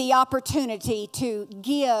 with the opportunity to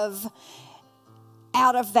give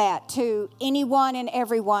out of that to anyone and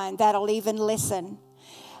everyone that'll even listen.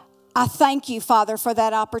 I thank you, Father, for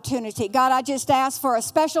that opportunity. God, I just ask for a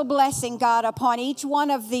special blessing, God, upon each one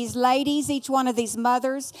of these ladies, each one of these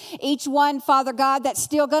mothers, each one, Father God, that's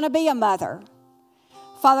still going to be a mother.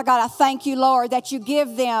 Father God, I thank you, Lord, that you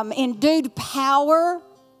give them endued power,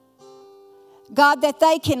 God, that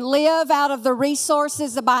they can live out of the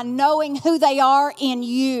resources by knowing who they are in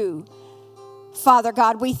you. Father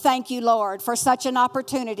God, we thank you, Lord, for such an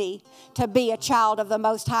opportunity to be a child of the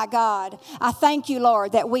Most High God. I thank you,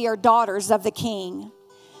 Lord, that we are daughters of the King.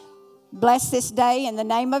 Bless this day in the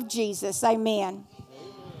name of Jesus. Amen.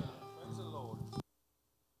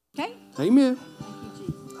 Okay. Amen.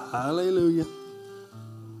 Hallelujah.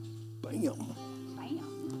 Bam.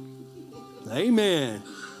 Amen.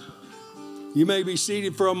 You may be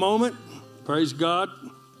seated for a moment. Praise God.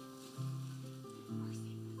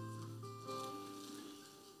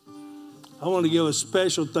 I want to give a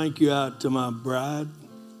special thank you out to my bride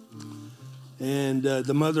and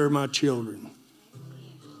the mother of my children.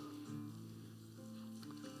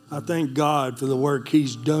 I thank God for the work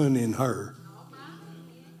He's done in her.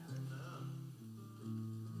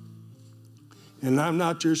 And I'm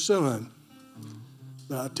not your son,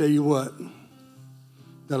 but I'll tell you what,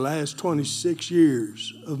 the last 26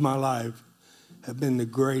 years of my life have been the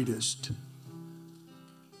greatest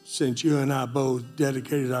since you and I both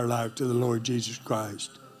dedicated our life to the Lord Jesus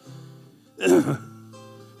Christ.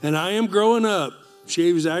 And I am growing up.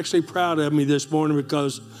 She was actually proud of me this morning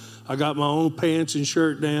because I got my own pants and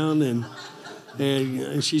shirt down,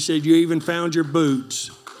 and she said, "You even found your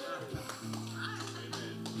boots."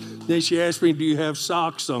 Then she asked me, "Do you have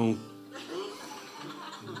socks on?"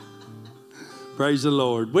 Praise the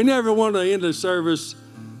Lord. We never want to end a service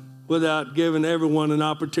without giving everyone an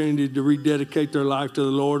opportunity to rededicate their life to the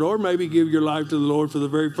Lord, or maybe give your life to the Lord for the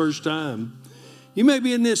very first time. You may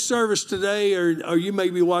be in this service today, or you may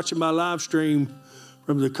be watching my live stream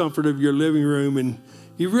from the comfort of your living room, and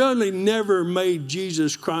you really never made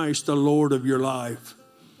Jesus Christ the Lord of your life.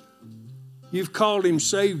 You've called Him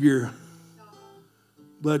Savior,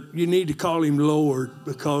 but you need to call Him Lord,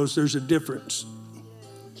 because there's a difference.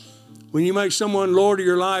 When you make someone Lord of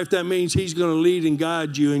your life, that means He's going to lead and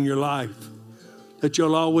guide you in your life. That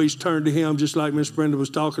you'll always turn to Him, just like Miss Brenda was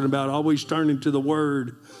talking about, always turning to the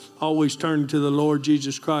Word, always turning to the Lord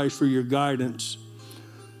Jesus Christ for your guidance.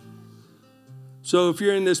 So if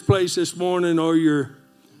you're in this place this morning, or you're,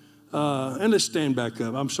 and let's stand back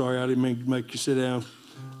up. I'm sorry, I didn't mean to make you sit down,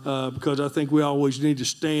 because I think we always need to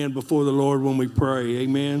stand before the Lord when we pray.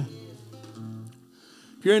 Amen.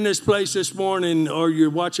 If you're in this place this morning, or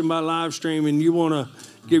you're watching my live stream, and you want to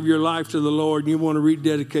give your life to the Lord, and you want to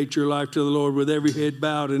rededicate your life to the Lord with every head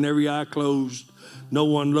bowed and every eye closed, no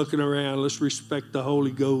one looking around, let's respect the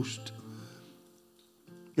Holy Ghost.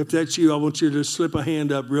 If that's you, I want you to slip a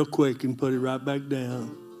hand up real quick and put it right back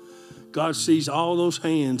down. God sees all those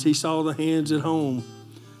hands. He saw the hands at home.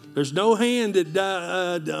 There's no hand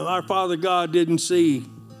that our Father God didn't see.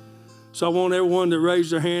 So I want everyone to raise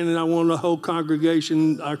their hand, and I want the whole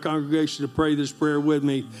congregation, our congregation, to pray this prayer with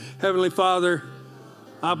me. Heavenly Father,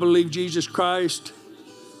 I believe Jesus Christ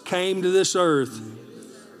came to this earth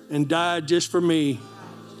and died just for me.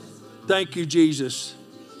 Thank you, Jesus,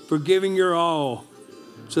 for giving your all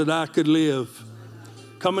so that I could live.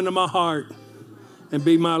 Come into my heart and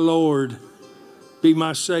be my Lord, be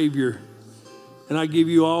my Savior. And I give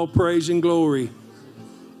you all praise and glory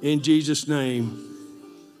in Jesus' name.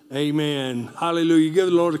 Amen. Hallelujah. Give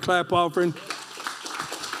the Lord a clap offering.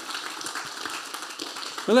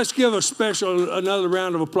 And let's give another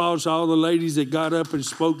round of applause to all the ladies that got up and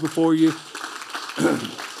spoke before you.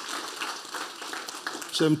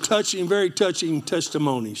 Some touching, very touching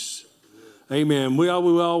testimonies. Amen. We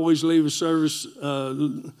always leave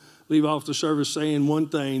off the service saying one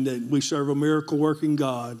thing, that we serve a miracle-working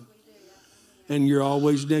God. And you're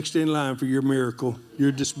always next in line for your miracle.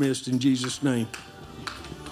 You're dismissed in Jesus' name.